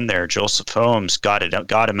to be in there. Joseph Holmes got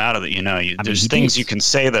him out of it. There's things you can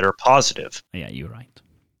say that are positive. Yeah, you're right.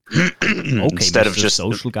 Okay, instead Mr. of just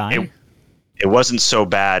social guy. It wasn't so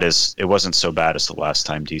bad as the last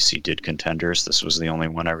time DC did contenders. This was the only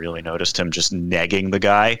one I really noticed him just negging the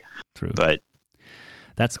guy. True, but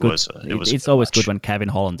that's good. It's always good when Kevin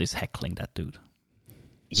Holland is heckling that dude.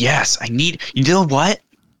 Yes, you know what?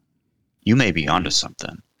 You may be onto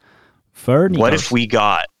something. What if we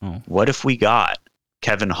got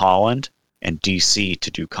Kevin Holland and DC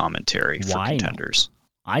to do commentary for contenders?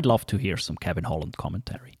 I'd love to hear some Kevin Holland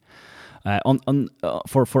commentary.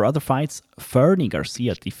 For other fights, Fernie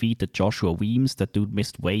Garcia defeated Joshua Weems. That dude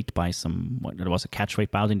missed weight by there was a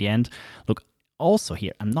catchweight bout in the end. Look, also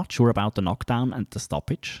here, I'm not sure about the knockdown and the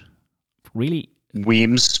stoppage. Really?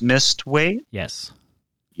 Weems missed weight? Yes.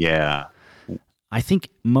 Yeah. I think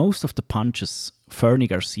most of the punches Fernie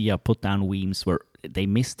Garcia put down Weems they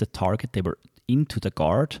missed the target. They were into the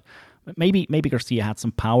guard. Maybe Garcia had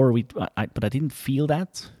some power, but I didn't feel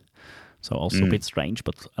that. So also a bit strange,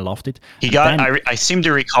 but I loved it. I seem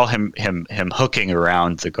to recall him hooking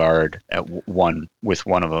around the guard at one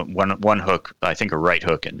hook, I think a right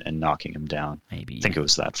hook, and knocking him down. Maybe. I think it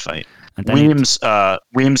was that fight. And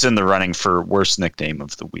Weems in the running for worst nickname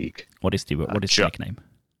of the week. What is the nickname?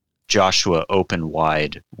 Joshua Open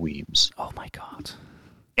Wide Weems. Oh my God.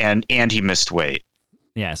 And he missed weight.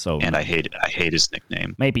 Yeah, so and I hate his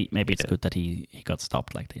nickname. Maybe it's good that he got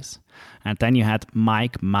stopped like this. And then you had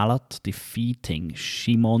Mike Malott defeating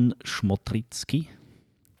Szymon Szmotricki.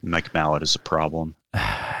 Mike Malott is a problem.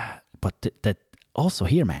 But that also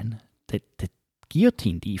here, man, the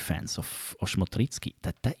guillotine defense of Szmotricki,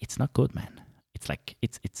 that it's not good, man. It's like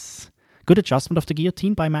it's good adjustment of the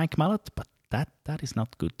guillotine by Mike Malott, but that is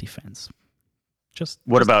not good defense.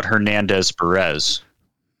 What about Hernandez Perez?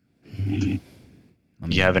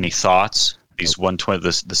 Do you have any thoughts? He's 120.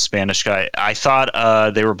 The Spanish guy. I thought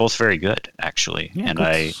they were both very good, actually. Yeah, and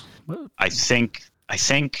I think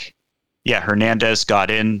Hernandez got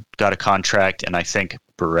a contract, and I think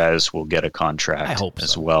Perez will get a contract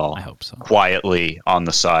as well. I hope so. Quietly on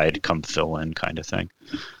the side, come fill in, kind of thing.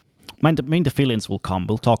 The fill-ins will come.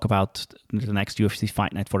 We'll talk about the next UFC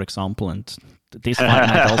Fight Night, for example, and this Fight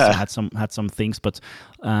Night also had some things. But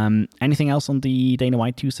anything else on the Dana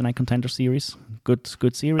White Tuesday Night Contender series? Good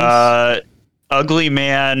series. Ugly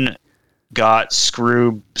Man got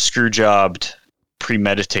screw jobbed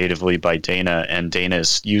premeditatively by Dana, and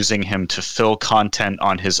Dana's using him to fill content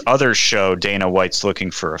on his other show, Dana White's Looking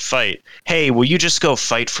for a Fight. Hey, will you just go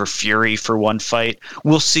fight for Fury for one fight?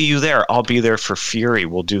 We'll see you there. I'll be there for Fury.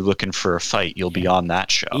 We'll do Looking for a Fight. You'll be on that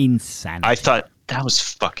show. Insanity. I thought that was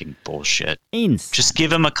fucking bullshit. Insanity. Just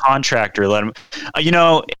give him a contract or let him... I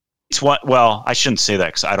shouldn't say that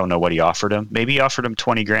because I don't know what he offered him. Maybe he offered him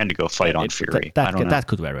 $20,000 to go fight on Fury. That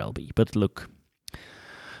could very well be. But look,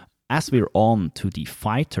 as we're on to the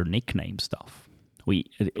fighter nickname stuff,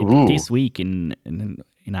 this week in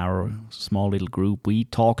our small little group, we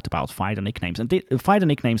talked about fighter nicknames. And fighter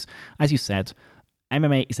nicknames, as you said,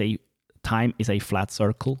 MMA is a flat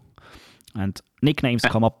circle, and nicknames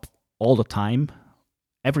come up all the time.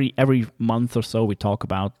 Every month or so, we talk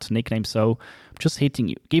about nicknames. So, I'm just hitting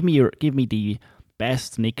you. Give me the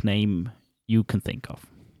best nickname you can think of.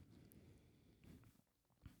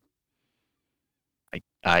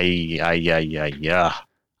 Yeah.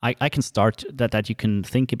 I can start that you can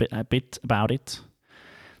think a bit about it.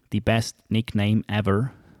 The best nickname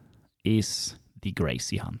ever is the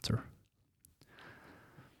Gracie Hunter.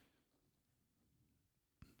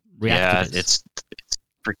 It's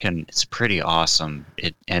pretty awesome.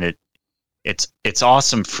 It's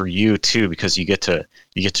awesome for you too, because you get to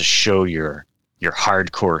show your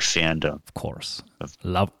hardcore fandom. Of course,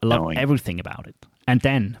 love everything about it. And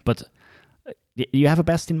then, but you have a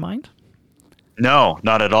best in mind? No,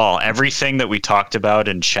 not at all. Everything that we talked about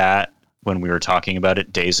in chat when we were talking about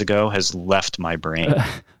it days ago has left my brain.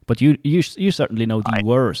 But you certainly know the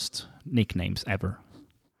worst nicknames ever.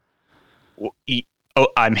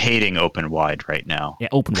 I'm hating Open Wide right now. Yeah,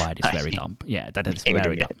 Open Wide is very dumb. Yeah, that is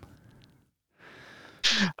very dumb.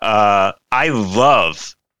 I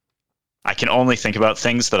can only think about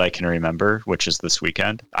things that I can remember, which is this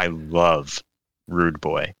weekend. I love Rude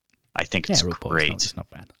Boy. I think it's great. It's not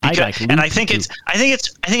bad. I think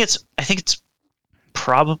it's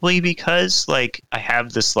probably because like I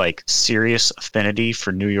have this like serious affinity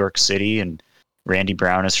for New York City, and Randy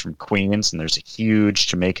Brown is from Queens, and there's a huge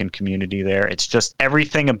Jamaican community there. It's just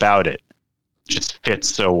everything about it just fits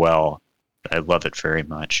so well. I love it very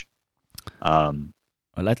much.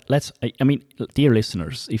 Dear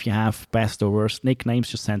listeners, if you have best or worst nicknames,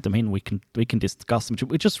 just send them in. We can discuss them.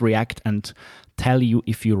 We just react and tell you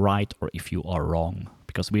if you're right or if you are wrong,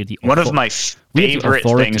 because we're the one of my favorite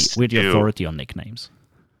things. We're the authority on nicknames.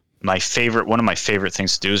 One of my favorite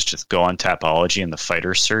things to do is just go on Tapology in the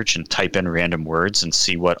fighter search and type in random words and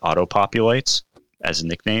see what auto-populates as a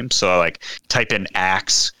nickname. So like type in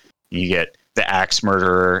Axe, you get the Axe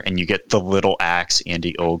Murderer, and you get the Little Axe,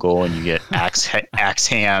 Andy Ogle, and you get Axe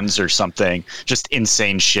Hands or something. Just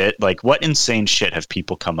insane shit. Like, what insane shit have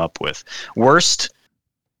people come up with? Worst,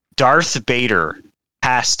 Darth Vader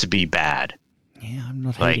has to be bad. Yeah, I'm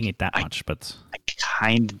not Like, hating it that much, but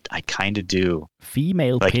I kind of do.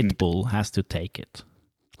 female Like- pit bull has to take it.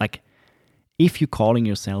 Like, if you're calling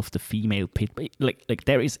yourself the female pit bull, like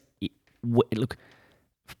there is, look,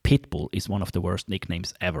 pit bull is one of the worst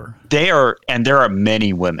nicknames ever. There are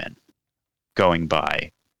many women going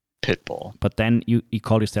by Pitbull. But then you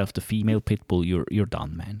call yourself the female pit bull, you're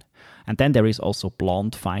done, man. And then there is also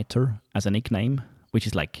blonde fighter as a nickname, which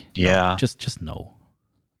is like, Yeah. no, just no.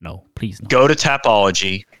 No, please no. Go to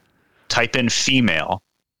Tapology, type in female,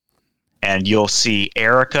 and you'll see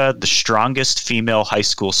Erica, the strongest female high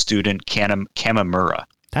school student, Kamimura.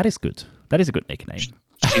 That is good. That is a good nickname.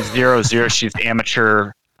 She's 0-0. She's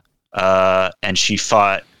amateur, and she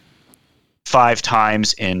fought 5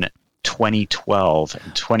 times in 2012,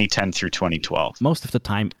 and 2010 through 2012. Most of the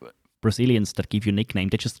time, Brazilians that give you a nickname,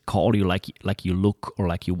 they just call you like you look or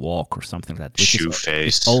like you walk or something like that.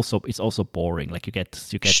 Shoeface. It's also boring. Like you get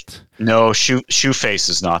No, Shoeface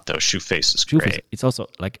is not though. Shoeface is Shoeface. great. It's also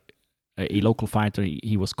like a local fighter.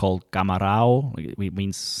 He was called Gamarao. It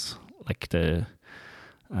means like the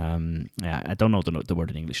I don't know the word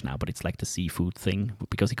in English now, but it's like the seafood thing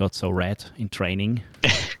because he got so red in training.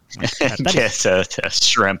 Yes, a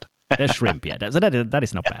shrimp. The shrimp, yeah. That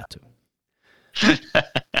is not bad too.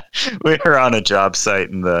 We were on a job site,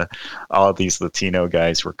 and all these Latino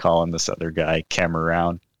guys were calling this other guy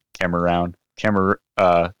Cameron,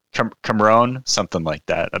 something like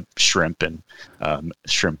that. A shrimp in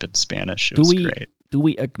Spanish. It was great. Do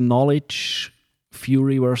we acknowledge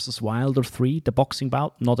Fury versus Wilder 3, the boxing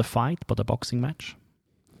bout, not a fight, but a boxing match?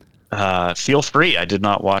 Feel free. I did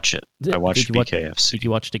not watch it. I watched Did you BKFC. Did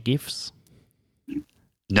you watch the GIFs?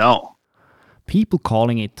 No. People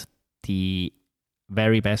calling it the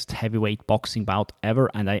very best heavyweight boxing bout ever,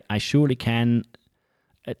 and I surely can.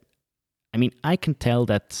 I mean, I can tell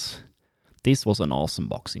that this was an awesome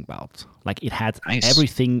boxing bout. Like, it had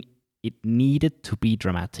everything it needed to be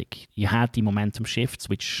dramatic. You had the momentum shifts,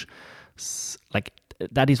 which, like,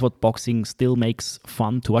 that is what boxing still makes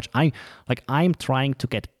fun to watch. I'm trying to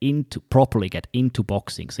properly get into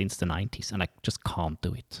boxing since the 90s, and I just can't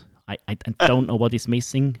do it. I don't know what is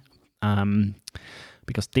missing.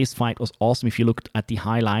 Because this fight was awesome. If you looked at the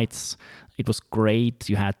highlights, it was great.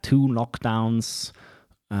 You had 2 knockdowns.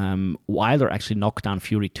 Wilder actually knocked down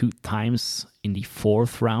Fury 2 times in the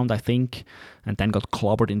 4th round, I think, and then got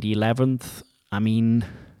clobbered in the 11th. I mean,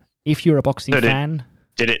 if you're a boxing fan...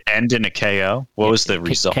 Did it end in a KO? What was the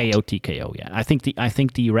result? KO, TKO, yeah. I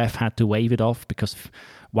think the ref had to wave it off because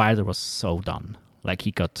Wilder was so done. Like, he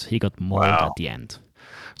got mauled at the end.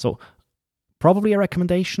 So, probably a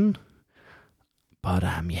recommendation... But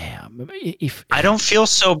yeah, if I don't feel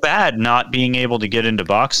so bad not being able to get into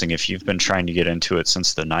boxing if you've been trying to get into it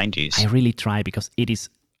since the 90s. I really try because it is,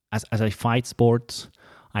 as a fight sport,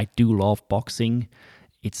 I do love boxing.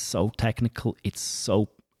 It's so technical. It's so,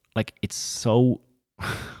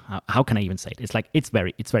 how can I even say it? It's like, it's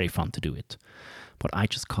very fun to do it. But I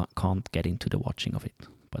just can't get into the watching of it.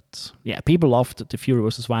 But yeah, people loved the Fury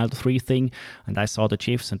versus Wilder 3 thing, and I saw the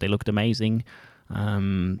GIFs and they looked amazing.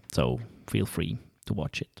 So feel free to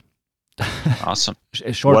watch it. Awesome.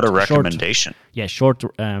 What a recommendation. There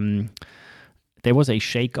was a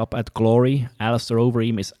shake-up at Glory. Alistair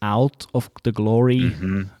Overeem is out of the Glory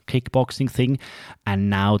kickboxing thing,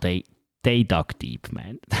 and now they dug deep,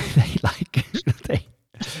 man.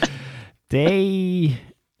 they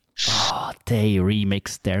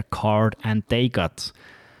remixed their card, and they got...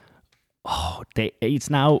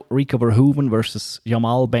 it's now Rico Verhoeven versus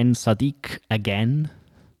Jamal Ben Sadiq again.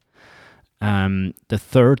 The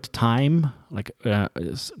 3rd time,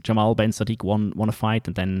 Jamal Ben Sadiq won a fight,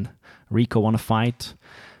 and then Rico won a fight.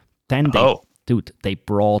 Then they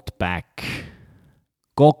brought back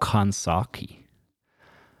Gokhan Saki,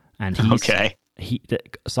 and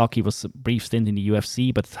Saki was a brief stint in the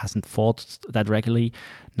UFC, but hasn't fought that regularly.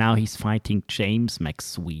 Now he's fighting James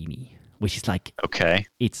McSweeney, which is like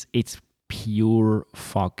it's pure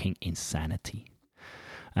fucking insanity.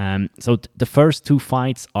 So the first 2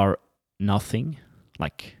 fights are nothing.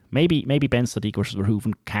 Like maybe Ben Sadiq versus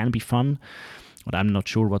Verhoeven can be fun, but I'm not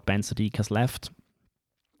sure what Ben Sadiq has left.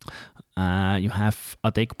 You have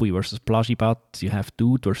Adekbui versus Plajibat. You have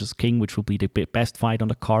Dude versus King, which will be the best fight on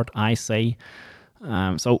the card, I say.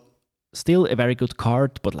 So still a very good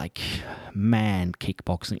card, but man,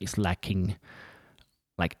 kickboxing is lacking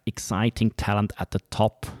exciting talent at the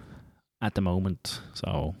top at the moment.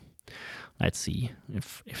 So let's see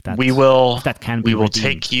if that can be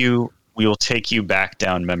redeemed. We will take you back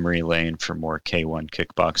down memory lane for more K1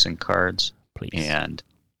 kickboxing cards. Please. And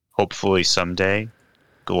hopefully someday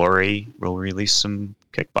Glory will release some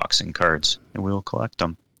kickboxing cards and we will collect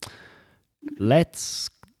them. let's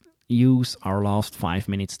use our last 5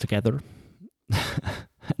 minutes together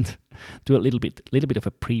and do a little bit of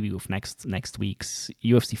a preview of next week's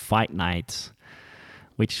UFC Fight Night,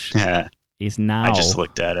 which is now. I just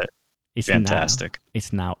looked at it. It's fantastic.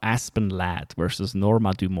 It's now Aspen Ladd versus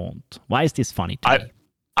Norma Dumont. Why is this funny to me?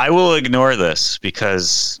 I will ignore this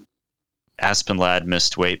because Aspen Ladd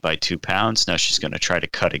missed weight by 2 pounds. Now she's going to try to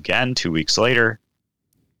cut again 2 weeks later,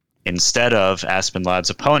 instead of Aspen Ladd's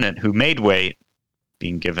opponent, who made weight,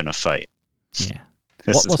 being given a fight. Yeah.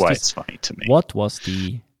 This is why it's funny to me. What was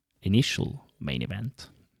the initial main event?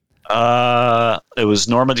 It was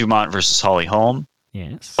Norma Dumont versus Holly Holm.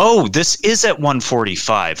 Yes. Oh, this is at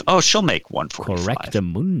 145. Oh, she'll make 145.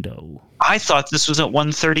 Correctamundo. I thought this was at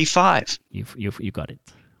 135. You got it.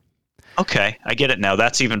 Okay, I get it now.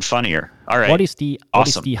 That's even funnier. All right. What is the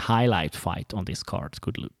Awesome. highlight fight on this card?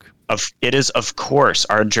 Good look. It is, of course,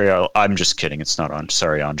 Andre. I'm just kidding. It's not on.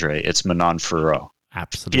 Sorry, Andre. It's Manon Fiorot.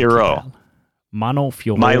 Absolutely. Fiorot. Well. Manon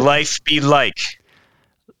Fiorot. My life be like.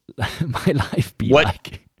 My life be What?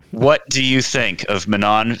 like. What do you think of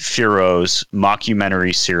Manon Fiorot's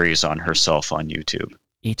mockumentary series on herself on YouTube?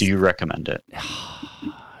 Do you recommend it?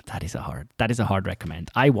 That is a hard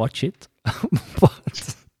recommend. I watch it,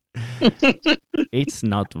 but it's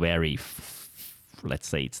not very. Let's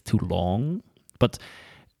say it's too long. But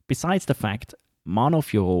besides the fact, Manon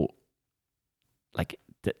Fiorot,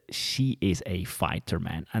 she is a fighter,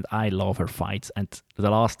 man, and I love her fights. And the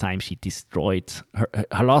last time she destroyed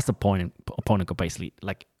her last opponent got basically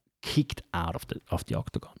kicked out of the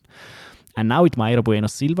octagon. And now with Mayra Bueno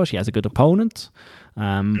Silva, she has a good opponent.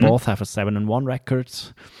 Both have a 7-1 record,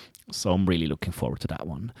 so I'm really looking forward to that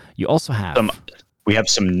one. You also have we have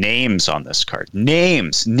some names on this card.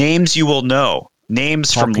 Names you will know.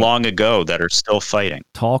 Names from long ago that are still fighting.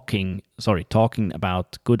 Talking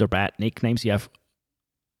about good or bad nicknames. You have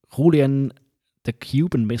Julian the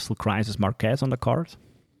Cuban Missile Crisis Marquez on the card.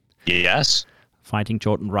 Yes. Fighting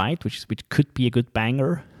Jordan Wright, which could be a good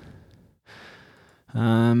banger.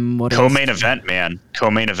 Co-main event, man.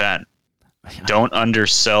 Co-main event. Don't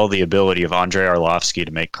undersell the ability of Andrei Arlovsky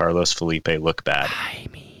to make Carlos Felipe look bad. I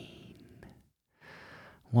mean,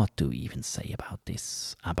 what do we even say about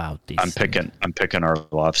this? I'm picking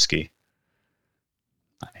Arlovsky.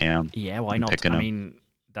 I am. Yeah, why not? I mean,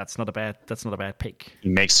 that's not a bad pick. He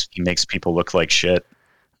makes people look like shit.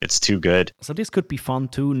 It's too good. So this could be fun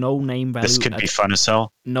too. No name value. This could be fun as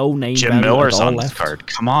hell. No name Jim value. Miller's at all on left. this card.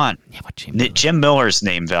 Come on. Yeah, but Jim Miller's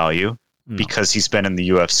name value, because he's been in the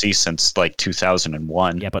UFC since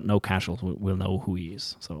 2001. Yeah, but no casuals will know who he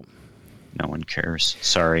is. So no one cares.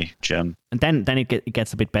 Sorry, Jim. And then it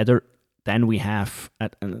gets a bit better. Then we have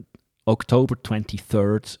at October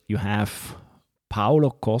 23rd, you have Paulo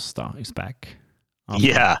Costa is back.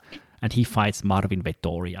 Yeah. And he fights Marvin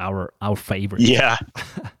Vettori, our favorite. Yeah,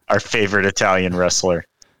 our favorite Italian wrestler.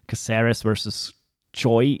 Caceres versus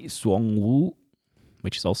Choi Suong-woo,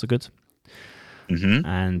 which is also good. Mm-hmm.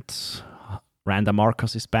 And Randa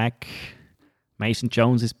Marcos is back. Mason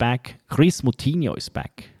Jones is back. Chris Moutinho is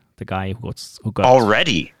back. The guy who got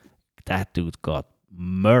already. That dude got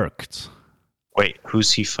murked. Wait,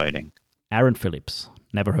 who's he fighting? Aaron Phillips.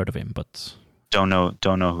 Never heard of him, but don't know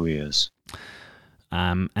who he is.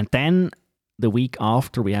 And then the week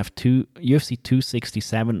after we have UFC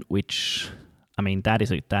 267, which I mean that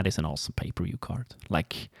is an awesome pay-per-view card.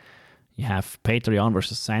 You have Petr Yan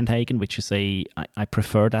versus Sandhagen, which is I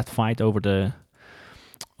prefer that fight over the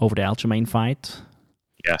Aljamain fight.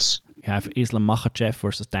 Yes. You have Islam Makhachev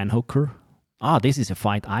versus Dan Hooker. This is a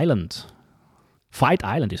Fight Island. Fight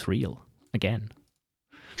Island is real again.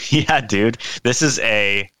 Yeah, dude. This is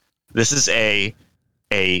an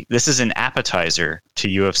appetizer to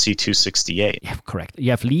UFC 268. Yeah, correct.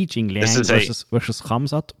 You have Li Jingliang versus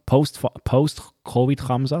Khamzat, post-COVID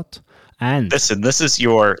Khamzat. And listen, this is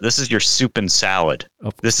your soup and salad.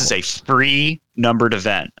 This is a free numbered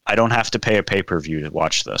event. I don't have to pay a pay-per-view to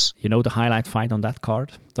watch this. You know the highlight fight on that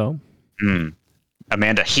card, though?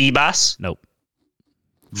 Amanda Ribas? Nope.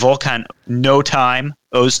 Volkan No Time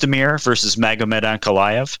Ozdemir versus Magomed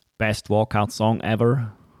Ankalaev. Best walkout song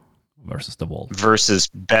ever versus The Wall. Versus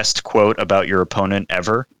best quote about your opponent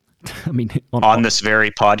ever. I mean, on this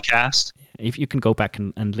very podcast. If you can go back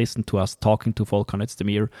and listen to us talking to Volkan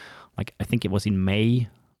Ozdemir, I think it was in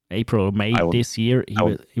April or May this year.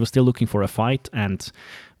 He was still looking for a fight, and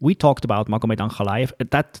we talked about Magomed Ankalaev.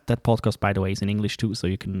 That podcast, by the way, is in English too, so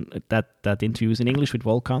you can that interview is in English with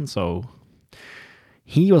Volkan. So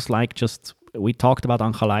he was we talked about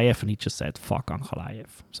Ankalaev, and he just said "fuck Ankalaev."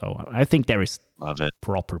 So I think there is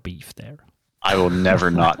proper beef there. I will never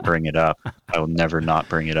not bring it up. I will never not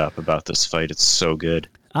bring it up about this fight. It's so good.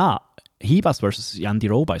 Hibas versus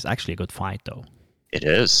Yandiroba is actually a good fight, though. It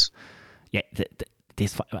is. Yeah,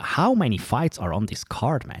 how many fights are on this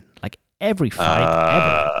card, man? Like every fight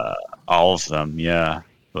ever. All of them, yeah.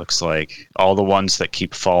 Looks like all the ones that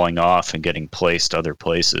keep falling off and getting placed other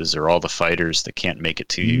places, or all the fighters that can't make it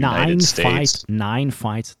to the United States. 9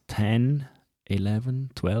 fights, 10,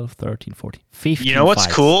 11, 12, 13, 14, 15. You know what's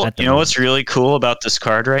cool? You know moment. what's really cool about this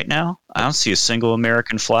card right now? I don't see a single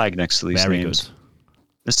American flag next to these Very names. good.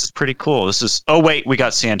 This is pretty cool. This is. Oh wait, we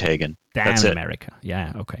got Sandhagen. Damn, That's it. America.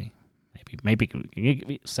 Yeah, okay. Maybe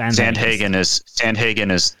Sandhagen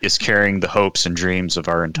Sandhagen is carrying the hopes and dreams of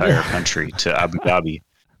our entire country to Abu Dhabi.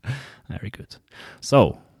 Very good.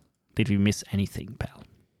 So, did we miss anything,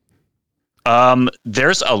 pal?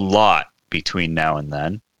 There's a lot between now and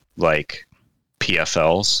then, like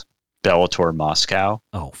PFLs, Bellator Moscow,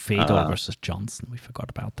 Oh, Fedor versus Johnson. We forgot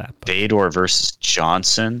about that. But Fedor versus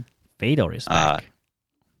Johnson. Fedor is back.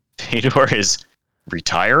 Fedor is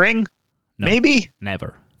retiring? No. Maybe?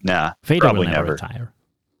 Never. Nah, Fedor probably will never never. retire.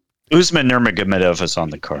 Usman Nurmagomedov is on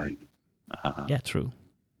the card. Yeah, true.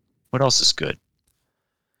 What else is good?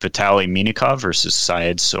 Vitaly Minikov versus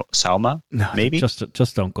Syed Salma? No, Maybe? just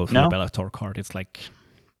don't go for No? the Bellator card. It's like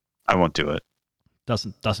I won't do it.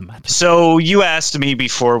 doesn't matter. So you asked me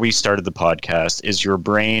before we started the podcast, is your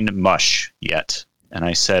brain mush yet? And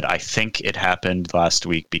I said, I think it happened last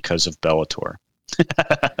week because of Bellator.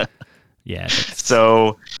 Yeah.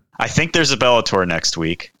 So I think there's a Bellator next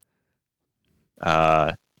week.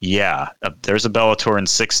 There's a Bellator in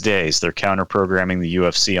 6 days. They're counter-programming the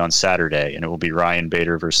UFC on Saturday, and it will be Ryan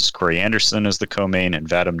Bader versus Corey Anderson as the co-main, and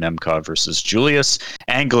Vadim Nemkov versus Julius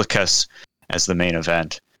Anglicus as the main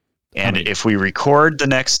event. And if we record the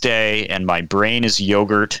next day and my brain is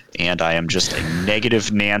yogurt and I am just a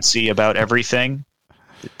negative Nancy about everything,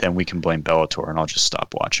 then we can blame Bellator and I'll just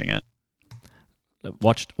stop watching it.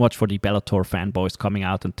 Watch for the Bellator fanboys coming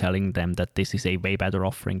out and telling them that this is a way better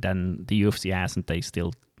offering than the UFC has, and they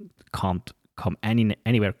still can't come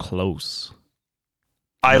anywhere close.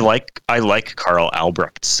 I like Carl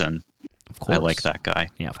Albrechtsen. Of course, I like that guy.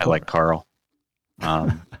 Yeah, of I like Carl.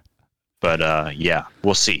 But yeah,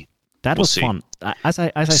 we'll see. That We'll was see. fun. As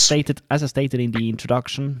I stated in the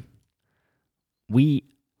introduction, we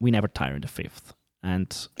never tire in the fifth.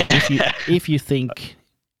 And if you think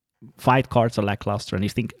fight cards are lackluster and you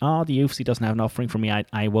think, the UFC doesn't have an offering for me,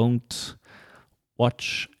 I won't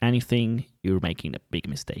watch anything, you're making a big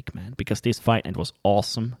mistake, man. Because this fight night was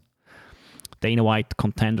awesome. Dana White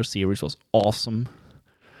Contender Series was awesome.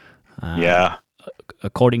 Yeah.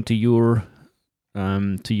 According to your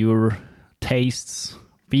tastes,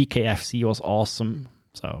 BKFC was awesome.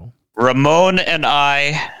 So Ramon and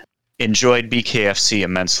I enjoyed BKFC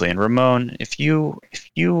immensely. And Ramon, if you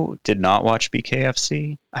did not watch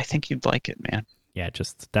BKFC, I think you'd like it, man. yeah,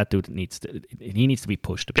 just that dude needs to be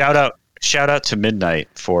pushed a bit. Shout out to Midnight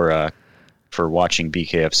for watching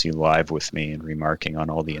BKFC live with me and remarking on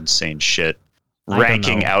all the insane shit.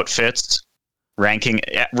 Ranking outfits,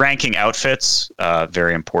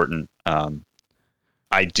 very important.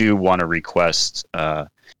 I do want to request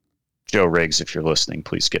Joe Riggs, if you're listening,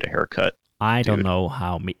 please get a haircut. I don't know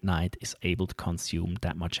how Midnight is able to consume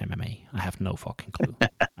that much MMA. I have no fucking clue.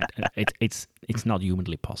 It's not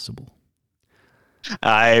humanly possible.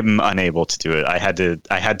 I'm unable to do it. I had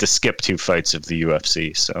to skip 2 fights of the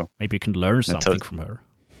UFC, so Maybe you can learn something from her.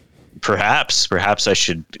 perhaps I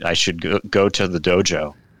should go to the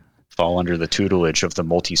dojo, fall under the tutelage of the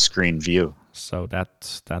multi-screen view. So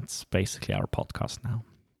that's basically our podcast now.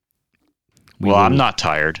 I'm not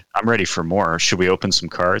tired. I'm ready for more. Should we open some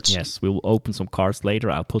cards? Yes, we will open some cards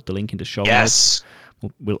later. I'll put the link in the show Yes.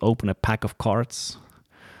 notes. We'll open a pack of cards,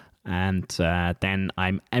 and then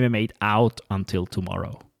I'm MMA'd out until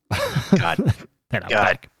tomorrow. God, Then I'm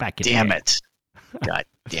God back in damn the game. it. God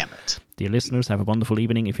damn it. Dear listeners, have a wonderful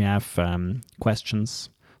evening. If you have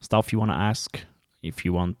questions, stuff you want to ask, if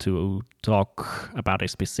you want to talk about a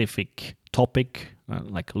specific topic,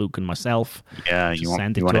 like Luke and myself, Yeah, just you want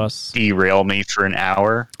send it to to us. derail me for an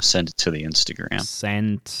hour? Send it to the Instagram.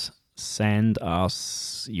 Send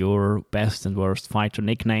us your best and worst fighter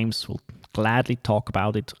nicknames. We'll gladly talk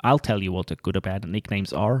about it. I'll tell you what the good or bad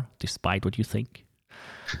nicknames are, despite what you think.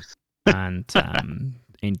 And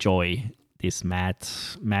enjoy this mad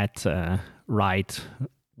ride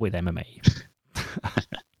with MMA.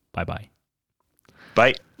 Bye-bye.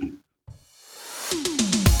 Bye.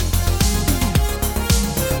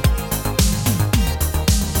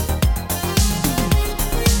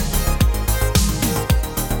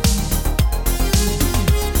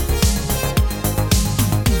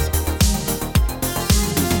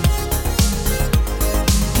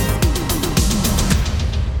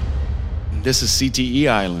 This is CTE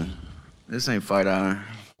Island. This ain't Fight Island.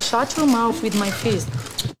 Shut your mouth with my fist.